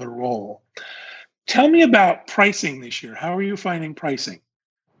this other role. Tell me about pricing this year. How are you finding pricing?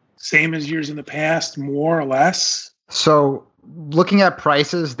 Same as years in the past, more or less? So looking at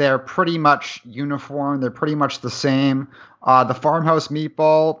prices, they're pretty much uniform. They're pretty much the same. The farmhouse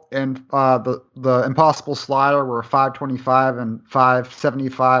meatball and the impossible slider were $5.25 and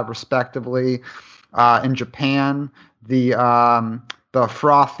 $5.75 respectively. In Japan, the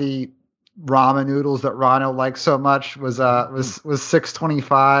frothy ramen noodles that Rano likes so much was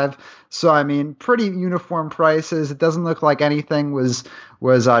 $6.25. So I mean, pretty uniform prices. It doesn't look like anything was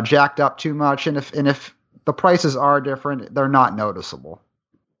jacked up too much. And if the prices are different, they're not noticeable.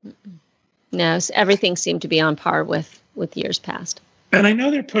 No, everything seemed to be on par with years past. And I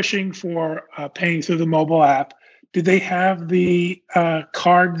know they're pushing for paying through the mobile app. Did they have the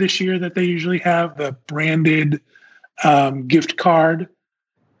card this year that they usually have, the branded gift card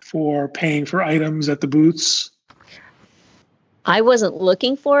for paying for items at the booths? I wasn't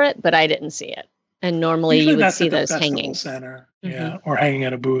looking for it, but I didn't see it. And normally usually you would see those festival hanging. Center, or hanging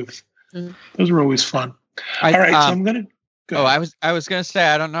at a booth. Mm-hmm. Those were always fun. All right, so I'm gonna go. I was gonna say,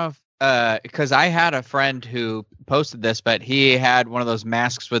 I don't know if because I had a friend who posted this, but he had one of those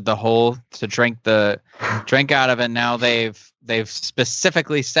masks with the hole to drink the drink out of, and now they've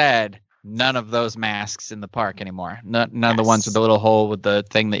specifically said none of those masks in the park anymore. None of the ones with the little hole with the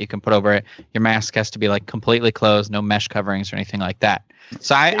thing that you can put over it. Your mask has to be like completely closed, no mesh coverings or anything like that.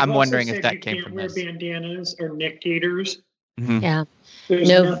 So I'm wondering if that came from this. You can't wear bandanas or neck gaiters. Mm-hmm. Yeah. There's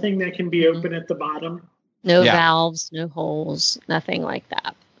nothing that can be open at the bottom. No valves, no holes, nothing like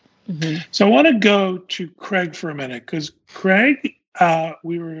that. Mm-hmm. So I want to go to Craig for a minute, because Craig,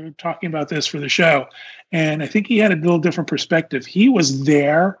 we were talking about this for the show, and I think he had a little different perspective. He was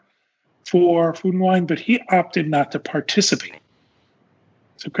there for Food and Wine, but he opted not to participate.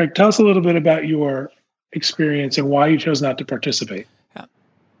 So Craig, tell us a little bit about your experience and why you chose not to participate.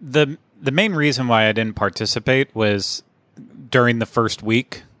 The main reason why I didn't participate was during the first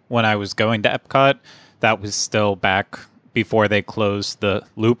week when I was going to Epcot. That was still back before they closed the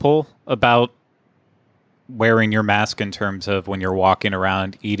loophole about wearing your mask in terms of when you're walking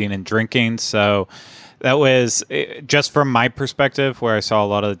around eating and drinking. So that was, just from my perspective, where I saw a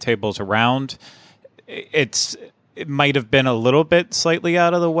lot of the tables around, it might have been a little bit slightly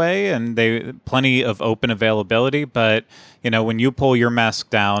out of the way, and plenty of open availability. But when you pull your mask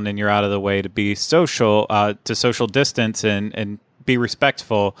down and you're out of the way to be social, to social distance and be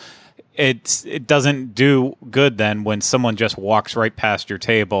respectful, it doesn't do good then when someone just walks right past your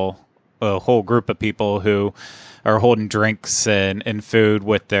table, a whole group of people who are holding drinks and food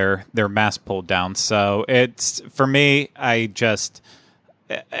with their mask pulled down. So it's, for me, I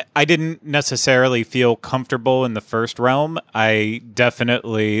didn't necessarily feel comfortable in the first realm. I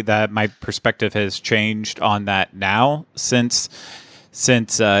definitely, that my perspective has changed on that now since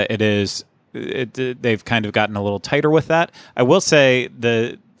they've kind of gotten a little tighter with that. I will say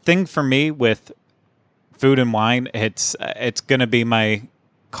the thing for me with Food and Wine, it's going to be my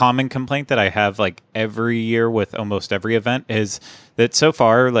common complaint that I have like every year with almost every event is that so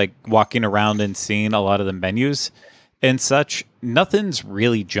far, like walking around and seeing a lot of the menus and such, nothing's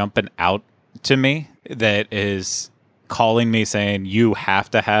really jumping out to me that is calling me saying you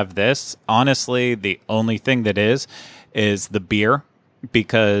have to have this. Honestly, the only thing that is the beer,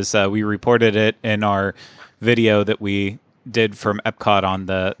 because we reported it in our video that we did from Epcot on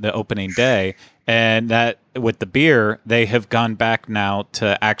the opening day, and that with the beer, they have gone back now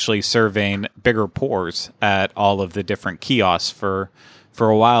to actually serving bigger pours at all of the different kiosks. For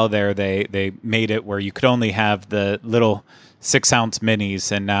a while there, they made it where you could only have the little 6-ounce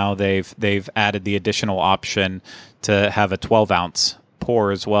minis, and now they've added the additional option to have a 12-ounce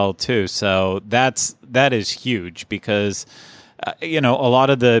pour as well too. So that is huge, because a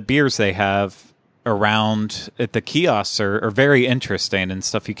lot of the beers they have around at the kiosks are very interesting and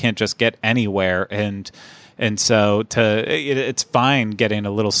stuff you can't just get anywhere, and so it's fine getting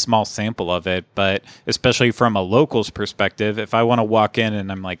a little small sample of it, but especially from a local's perspective, if I want to walk in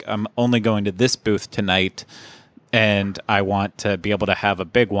and I'm like, I'm only going to this booth tonight and I want to be able to have a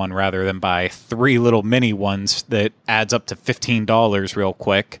big one rather than buy 3 little mini ones that adds up to $15 real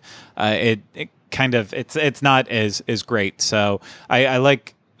quick, it's not as great. So I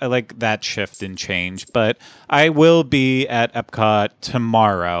like that shift and change, but I will be at Epcot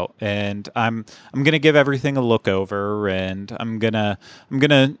tomorrow, and I'm gonna give everything a look over, and I'm gonna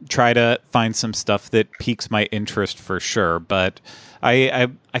try to find some stuff that piques my interest for sure. But I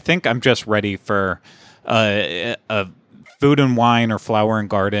think I'm just ready for a Food and Wine or Flower and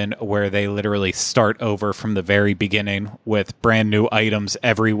Garden where they literally start over from the very beginning with brand new items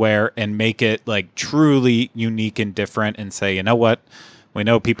everywhere and make it like truly unique and different, and say, you know what? We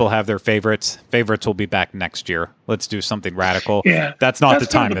know people have their favorites. Favorites will be back next year. Let's do something radical. Yeah, that's not the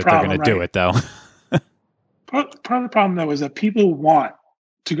time that they're going to do it, though. Part of the problem, though, is that people want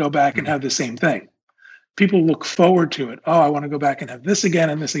to go back and have the same thing. People look forward to it. Oh, I want to go back and have this again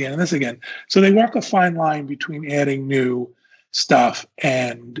and this again and this again. So they walk a fine line between adding new stuff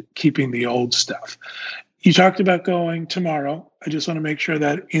and keeping the old stuff. You talked about going tomorrow. I just want to make sure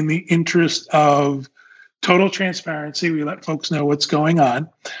that in the interest of total transparency, we let folks know what's going on.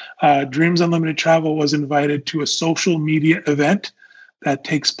 Dreams Unlimited Travel was invited to a social media event that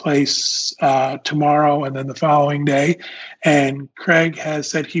takes place tomorrow and then the following day. And Craig has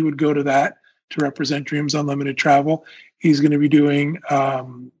said he would go to that to represent Dreams Unlimited Travel. He's going to be doing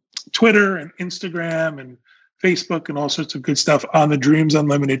Twitter and Instagram and Facebook and all sorts of good stuff on the Dreams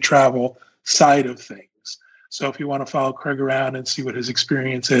Unlimited Travel side of things. So if you want to follow Craig around and see what his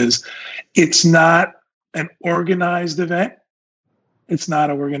experience is, it's not an organized event. It's not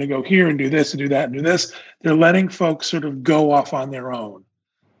we're going to go here and do this and do that and do this. They're letting folks sort of go off on their own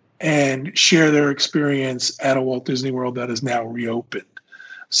and share their experience at a Walt Disney World that is now reopened.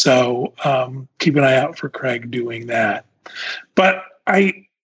 So keep an eye out for Craig doing that. But I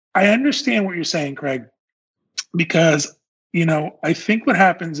understand what you're saying, Craig, because I think what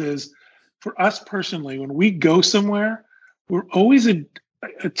happens is, for us personally, when we go somewhere, we're always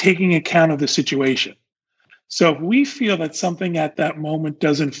taking account of the situation. So if we feel that something at that moment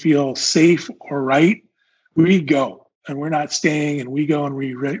doesn't feel safe or right, we go and we're not staying, and we go and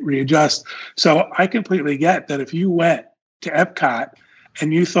we readjust. So I completely get that if you went to Epcot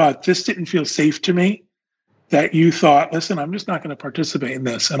and you thought this didn't feel safe to me, that you thought, listen, I'm just not going to participate in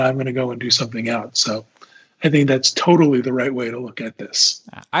this and I'm going to go and do something else. So I think that's totally the right way to look at this.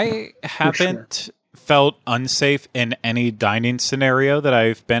 I haven't felt unsafe in any dining scenario that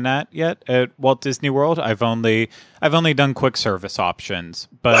I've been at yet at Walt Disney World. I've only done quick service options,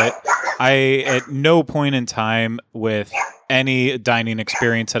 but I at no point in time with any dining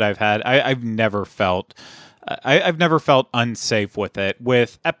experience that I've had, I've never felt unsafe with it.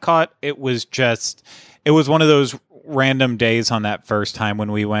 With Epcot, it was one of those random days on that first time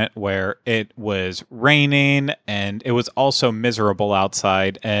when we went where it was raining and it was also miserable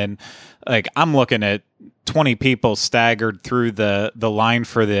outside, and like I'm looking at 20 people staggered through the line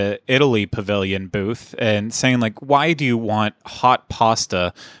for the Italy pavilion booth and saying, like, why do you want hot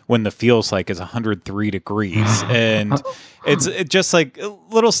pasta when the feels like is 103 degrees? And it's just like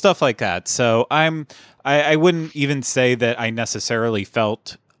little stuff like that. So I wouldn't even say that I necessarily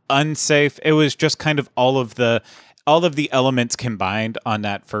felt unsafe. It was just kind of all of the elements combined on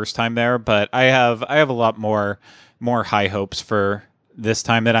that first time there. But I have a lot more high hopes for this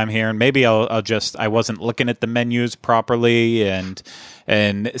time that I'm here, and maybe I wasn't looking at the menus properly and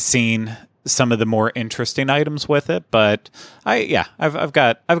seeing some of the more interesting items with it. But I've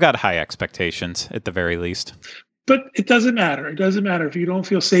got high expectations at the very least. But it doesn't matter. It doesn't matter if you don't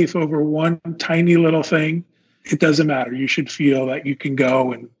feel safe over one tiny little thing. it doesn't matter. You should feel that you can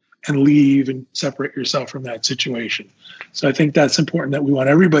go and leave and separate yourself from that situation. So I think that's important, that we want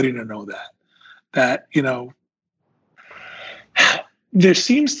everybody to know that, there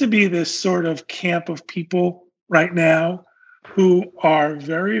seems to be this sort of camp of people right now who are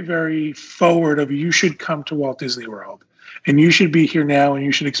very, very forward of, you should come to Walt Disney World and you should be here now and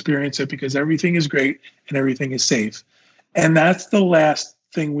you should experience it because everything is great and everything is safe. And that's the last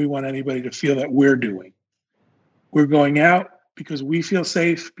thing we want anybody to feel that we're doing. We're going out because we feel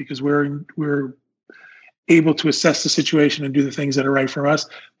safe, because we're able to assess the situation and do the things that are right for us.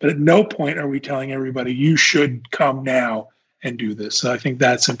 But at no point are we telling everybody, you should come now and do this. So I think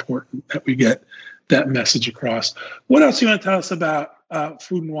that's important that we get that message across. What else do you want to tell us about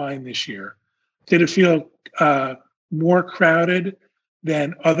Food and Wine this year? Did it feel more crowded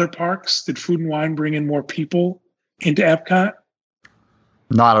than other parks? Did Food and Wine bring in more people into Epcot?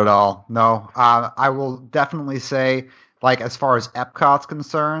 Not at all. No. I will definitely say, like, as far as Epcot's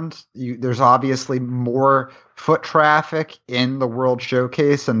concerned, there's obviously more foot traffic in the World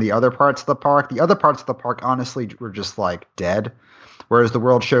Showcase than the other parts of the park. The other parts of the park, honestly, were just like dead, whereas the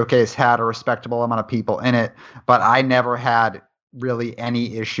World Showcase had a respectable amount of people in it. But I never had really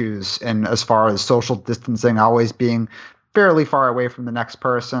any issues in as far as social distancing, always being fairly far away from the next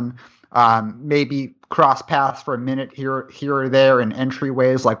person. Maybe cross paths for a minute here or there in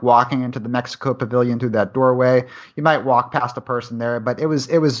entryways, like walking into the Mexico Pavilion through that doorway. You might walk past a person there, but it was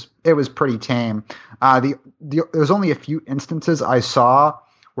pretty tame. There was only a few instances I saw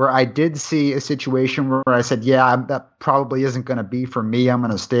where I did see a situation where I said, yeah, that probably isn't going to be for me. I'm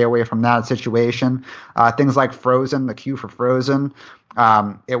going to stay away from that situation. Things like Frozen, the queue for Frozen.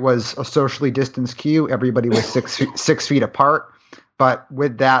 It was a socially distanced queue. Everybody was 6 feet apart. But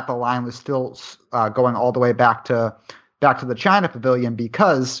with that, the line was still going all the way back to the China Pavilion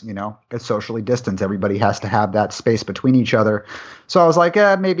because, it's socially distanced. Everybody has to have that space between each other. So I was like,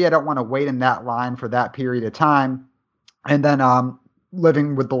 maybe I don't want to wait in that line for that period of time. And then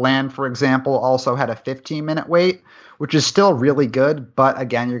Living with the Land, for example, also had a 15-minute wait, which is still really good. But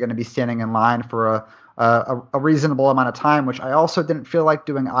again, you're going to be standing in line for a reasonable amount of time, which I also didn't feel like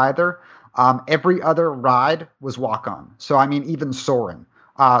doing either. Every other ride was walk-on. So, I mean, even Soarin'.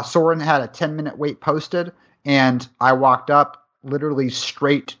 Soarin' had a 10-minute wait posted, and I walked up literally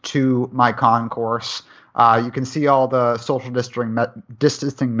straight to my concourse. You can see all the social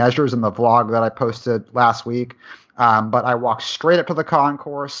distancing measures in the vlog that I posted last week. But I walked straight up to the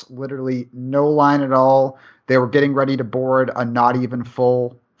concourse, literally no line at all. They were getting ready to board a not even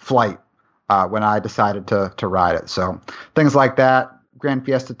full flight when I decided to ride it. So things like that. Grand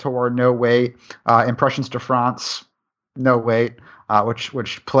Fiesta Tour, no wait. Impressions de France, no wait,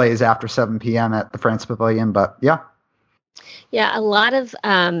 which plays after 7 p.m. at the France Pavilion. But yeah. Yeah, a lot of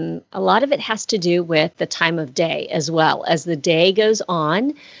it has to do with the time of day as well. As the day goes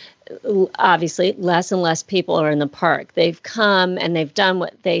on, obviously less and less people are in the park. They've come and they've done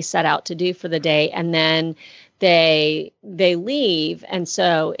what they set out to do for the day, and then they leave, and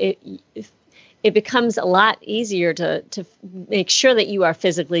so it becomes a lot easier to make sure that you are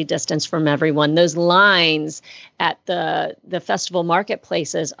physically distanced from everyone. Those lines at the festival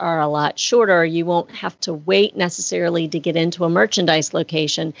marketplaces are a lot shorter. You won't have to wait necessarily to get into a merchandise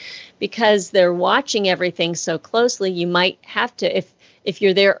location because they're watching everything so closely. You might have to, if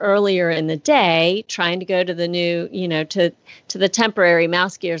you're there earlier in the day trying to go to the new, to the temporary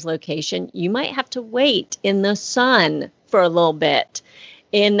Mouse Gears location, you might have to wait in the sun for a little bit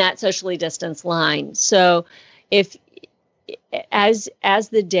in that socially distanced line. So if as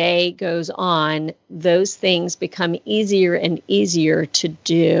the day goes on, those things become easier and easier to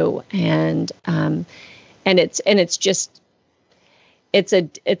do. And it's just it's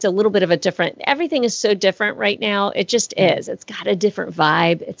a little bit of a different, everything is so different right now. It just is. It's got a different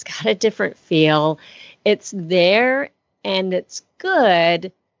vibe. It's got a different feel. It's there and it's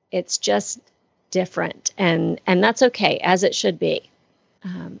good. It's just different. And that's okay, as it should be.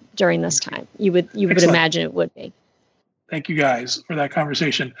 During this time, you would imagine it would be. Thank you guys for that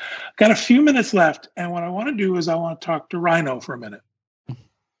conversation. Got a few minutes left, and what I want to do is I want to talk to Rhino for a minute.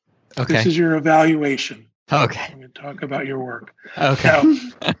 Okay. This is your evaluation. Okay. I'm going to talk about your work. Okay.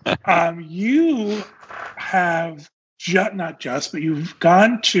 Now, you have but you've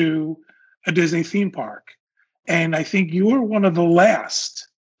gone to a Disney theme park, and I think you were one of the last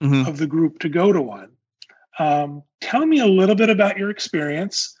of the group to go to one. Tell me a little bit about your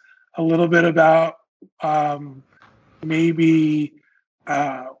experience, a little bit about maybe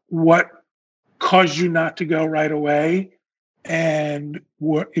what caused you not to go right away, and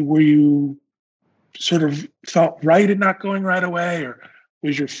were you sort of felt right in not going right away, or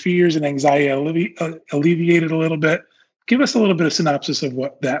Was your fears and anxiety alleviated a little bit? Give us a little bit of synopsis of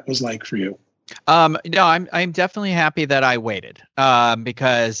what that was like for you. No, I'm definitely happy that I waited,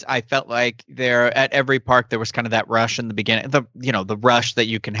 because I felt like there at every park there was kind of that rush in the beginning, the rush that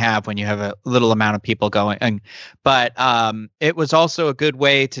you can have when you have a little amount of people going. But it was also a good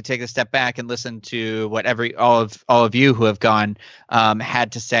way to take a step back and listen to what all of you who have gone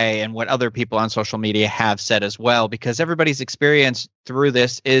had to say, and what other people on social media have said as well, because everybody's experience through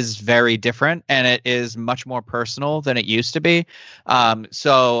this is very different, and it is much more personal than it used to be.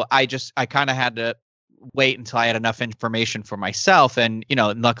 So I kind of had to wait until I had enough information for myself. And,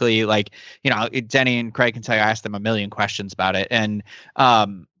 luckily, Denny and Craig can tell you, I asked them a million questions about it. And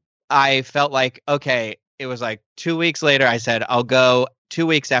I felt like, okay, it was like 2 weeks later, I said, I'll go 2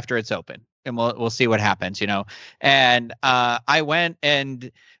 weeks after it's open, and we'll see what happens, And I went,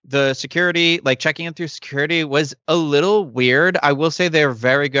 and the security, like checking in through security, was a little weird. I will say they're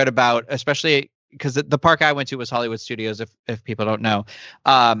very good about, especially because the park I went to was Hollywood Studios, if people don't know.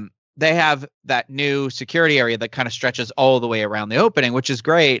 They have that new security area that kind of stretches all the way around the opening, which is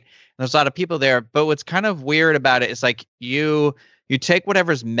great. There's a lot of people there, but what's kind of weird about it is like you take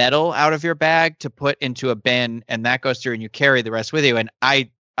whatever's metal out of your bag to put into a bin, and that goes through, and you carry the rest with you. And I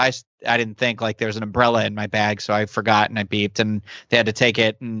didn't think like there's an umbrella in my bag, so I forgot, and I beeped, and they had to take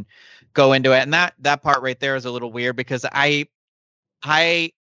it and go into it. And that part right there is a little weird, because I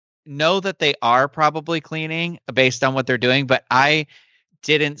know that they are probably cleaning based on what they're doing, but I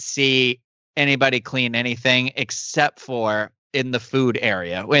didn't see anybody clean anything except for in the food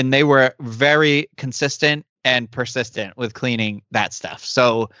area, when they were very consistent and persistent with cleaning that stuff.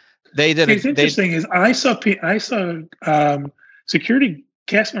 So they did. It's interesting is I saw security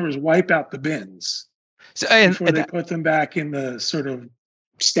cast members wipe out the bins before they put them back in the sort of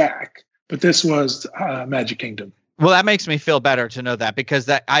stack. But this was Magic Kingdom. Well, that makes me feel better to know that, because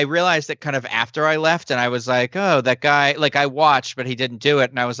I realized that kind of after I left, and I was like, oh, that guy, like I watched, but he didn't do it.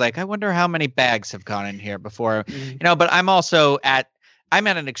 And I was like, I wonder how many bags have gone in here before, but I'm also I'm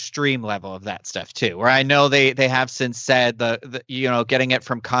at an extreme level of that stuff too, where I know they have since said the getting it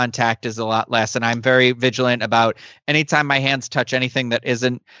from contact is a lot less. And I'm very vigilant about anytime my hands touch anything that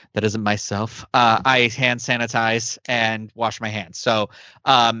isn't myself, I hand sanitize and wash my hands. So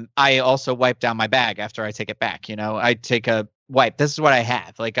I also wipe down my bag after I take it back. I take a wipe. This is what I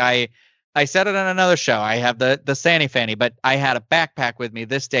have. Like I said it on another show. I have the Sandy Fanny, but I had a backpack with me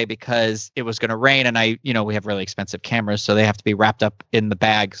this day because it was going to rain, and we have really expensive cameras, so they have to be wrapped up in the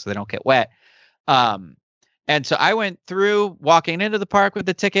bag so they don't get wet. And so I went through walking into the park with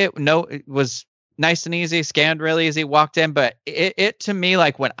the ticket. No, it was nice and easy, scanned really easy, walked in. But it to me,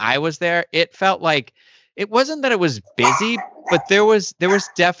 like when I was there, it felt like it wasn't that it was busy, but there was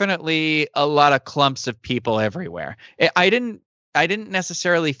definitely a lot of clumps of people everywhere. I didn't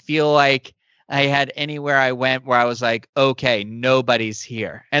necessarily feel like I had anywhere I went where I was like, okay, nobody's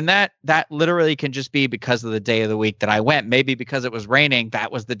here. And that literally can just be because of the day of the week that I went. Maybe because it was raining,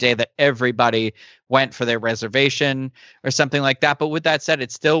 that was the day that everybody went for their reservation or something like that. But with that said,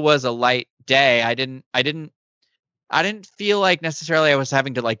 it still was a light day. I didn't feel like necessarily I was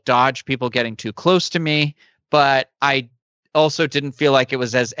having to like dodge people getting too close to me, but I also didn't feel like it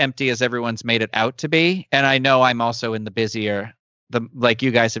was as empty as everyone's made it out to be. And I know I'm also in the busier, like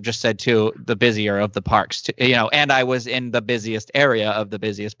you guys have just said too, the busier of the parks, and I was in the busiest area of the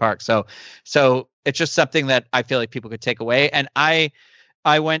busiest park. So it's just something that I feel like people could take away. And I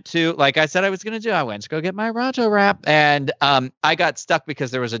went to, like I said I was going to do, I went to go get my Ronto wrap, and I got stuck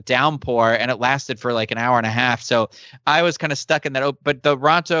because there was a downpour and it lasted for like an hour and a half. So I was kind of stuck in that. But the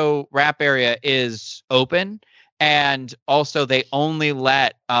Ronto wrap area is open. And also they only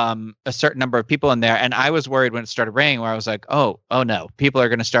let a certain number of people in there. And I was worried when it started raining, where I was like, oh no, people are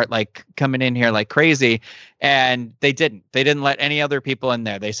going to start like coming in here like crazy. And they didn't let any other people in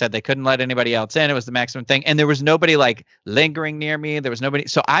there. They said they couldn't let anybody else in. It was the maximum thing. And there was nobody like lingering near me. There was nobody.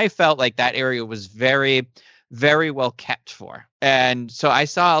 So I felt like that area was very, very well kept for. And so I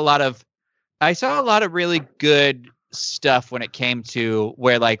saw a lot of really good stuff when it came to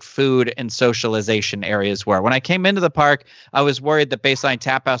where like food and socialization areas were. When I came into the park, I was worried that Baseline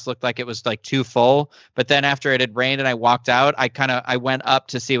Tap House looked like it was like too full. But then after it had rained and I walked out, I went up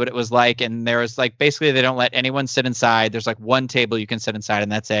to see what it was like. And there was like, basically they don't let anyone sit inside. There's like one table you can sit inside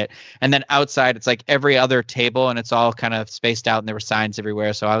and that's it. And then outside it's like every other table and it's all kind of spaced out and there were signs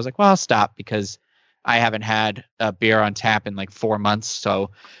everywhere. So I was like, well, I'll stop because I haven't had a beer on tap in like 4 months.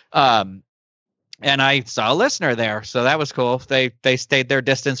 So, and I saw a listener there, so that was cool. They stayed their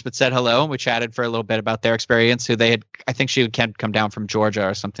distance but said hello, and we chatted for a little bit about their experience. I think she would come down from Georgia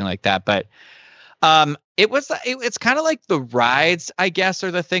or something like that. But It's kind of like the rides, I guess,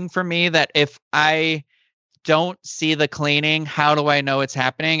 are the thing for me that if I don't see the cleaning, how do I know it's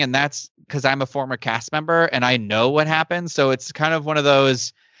happening? And that's because I'm a former cast member and I know what happens. So it's kind of one of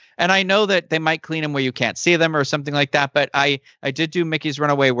those, and I know that they might clean them where you can't see them or something like that. But I did do Mickey's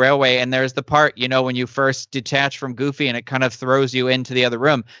Runaway Railway, and there's the part, when you first detach from Goofy and it kind of throws you into the other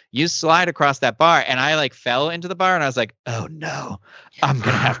room, you slide across that bar, and I fell into the bar and I was like, oh no, I'm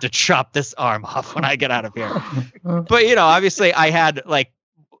going to have to chop this arm off when I get out of here. But, obviously I had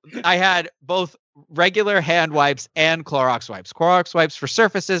both regular hand wipes and Clorox wipes for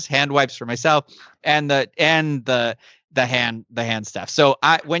surfaces, hand wipes for myself, and the hand stuff. So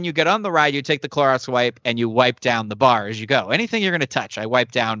when you get on the ride, you take the Clorox wipe and you wipe down the bar as you go. Anything you're going to touch, I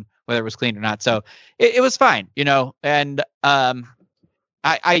wipe down whether it was clean or not. So it was fine, and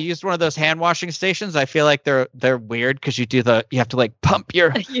I used one of those hand washing stations. I feel like they're weird because you have to pump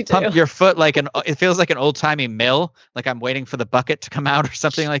your foot it feels like an old timey mill. Like I'm waiting for the bucket to come out or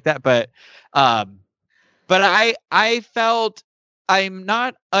something like that. But I felt, I'm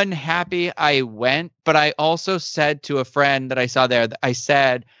not unhappy I went, but I also said to a friend that I saw there, I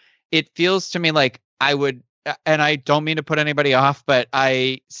said, it feels to me like I would, and I don't mean to put anybody off, but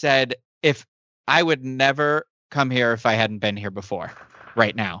I said, if I would never come here if I hadn't been here before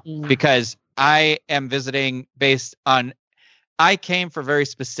right now, because I am visiting based on, I came for very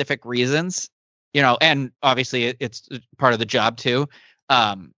specific reasons, and obviously it's part of the job too.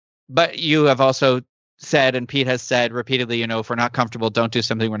 But you have also said, and Pete has said repeatedly, if we're not comfortable, don't do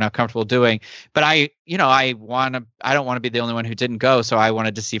something we're not comfortable doing. But I don't want to be the only one who didn't go. So I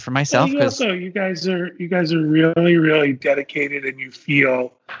wanted to see for myself. Also, you guys are really, really dedicated, and you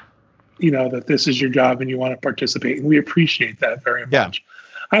feel, that this is your job and you want to participate. And we appreciate that very much. Yeah.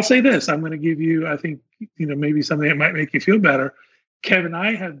 I'll say this, I'm going to give you, I think, maybe something that might make you feel better. Kevin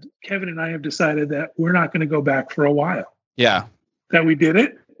and I have decided that we're not going to go back for a while. Yeah. That we did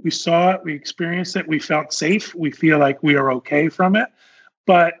it. We saw it, we experienced it, we felt safe, we feel like we are okay from it,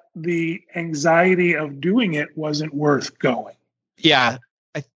 but the anxiety of doing it wasn't worth going. Yeah,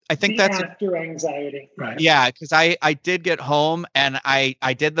 I think that's after anxiety. Right. Yeah, because I did get home and I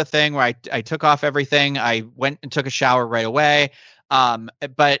did the thing where I took off everything, I went and took a shower right away,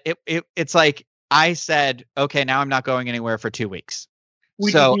 but it's like I said, okay, now I'm not going anywhere for 2 weeks.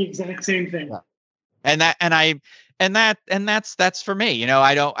 We did the exact same thing. Yeah. And that's for me.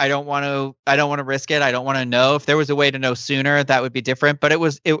 I don't want to risk it. I don't want to know. If there was a way to know sooner, that would be different. But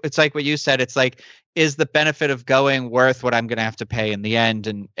it's like what you said. It's like, is the benefit of going worth what I'm going to have to pay in the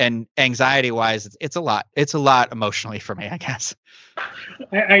end? And anxiety wise, it's a lot. It's a lot emotionally for me, I guess.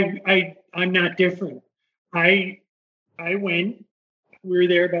 I'm not different. I went. We were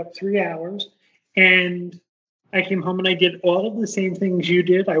there about 3 hours, and I came home and I did all of the same things you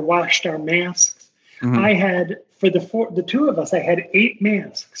did. I washed our masks. Mm-hmm. I had, for the two of us, I had 8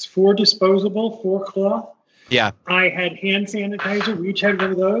 masks, 4 disposable, 4 cloth. Yeah. I had hand sanitizer. We each had one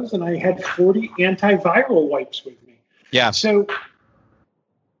of those, and I had 40 antiviral wipes with me. Yeah. So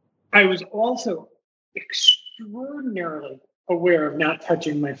I was also extraordinarily aware of not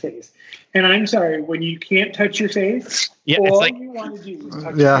touching my face. And I'm sorry, when you can't touch your face, all you want to do is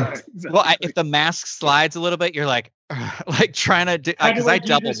touch your face. Well, if the mask slides a little bit, you're like trying to do, because I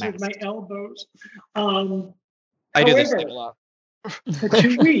double this mask with my elbows. I do this a lot. For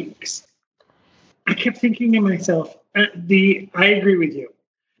 2 weeks, I kept thinking to myself, I agree with you.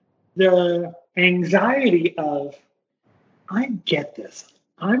 The anxiety of, I get this.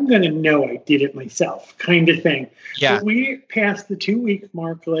 I'm going to know I did it myself, kind of thing. Yeah. But we passed the 2-week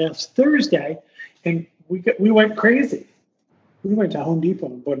mark last Thursday, and we went crazy. We went to Home Depot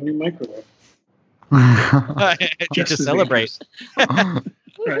and bought a new microwave. Just to celebrate.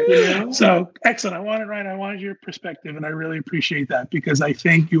 Right. So excellent. I wanted your perspective, and I really appreciate that, because I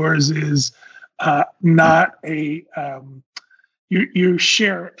think yours is not a. You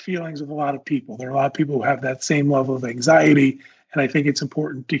share feelings with a lot of people. There are a lot of people who have that same level of anxiety. And I think it's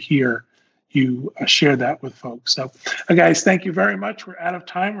important to hear you share that with folks. So, guys, thank you very much. We're out of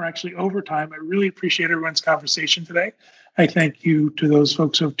time. We're actually over time. I really appreciate everyone's conversation today. I thank you to those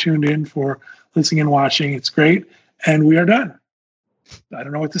folks who have tuned in for listening and watching. It's great. And we are done. I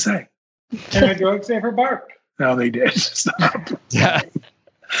don't know what to say. And our dogs ever bark. No, they did. Stop. Yeah.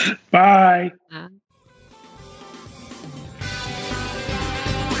 Bye.